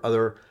of your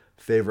other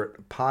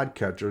favorite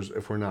podcatchers.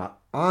 If we're not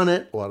on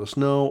it, let us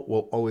know.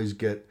 We'll always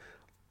get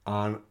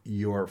on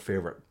your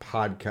favorite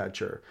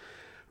podcatcher.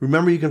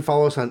 Remember, you can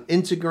follow us on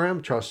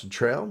Instagram, Trust the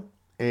Trail,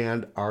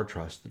 and our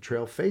Trust the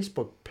Trail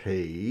Facebook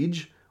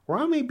page, where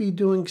I may be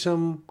doing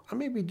some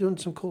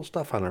cool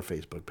stuff on our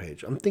Facebook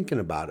page. I'm thinking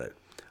about it.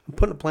 I'm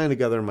putting a plan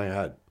together in my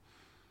head.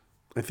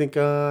 I think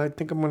I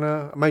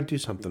might do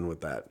something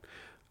with that.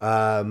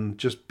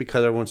 Just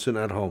because everyone's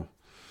sitting at home.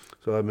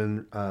 So I've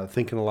been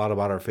thinking a lot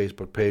about our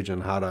Facebook page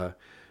and how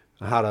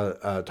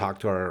to talk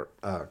to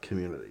our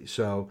community.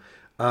 So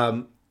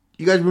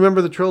you guys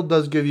remember, the trail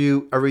does give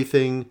you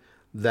everything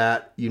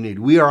that you need.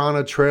 We are on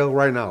a trail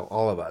right now,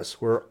 all of us.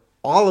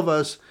 All of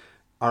us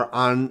are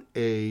on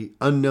a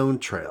unknown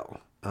trail,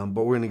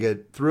 but we're going to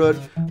get through it.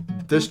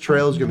 This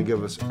trail is going to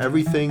give us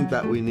everything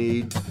that we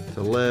need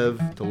to live,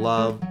 to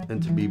love,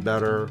 and to be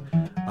better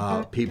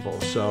people.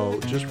 So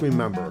just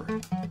remember,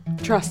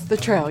 Trust the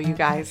trail, you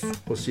guys.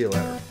 we'll see you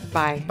later.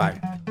 Bye. Bye.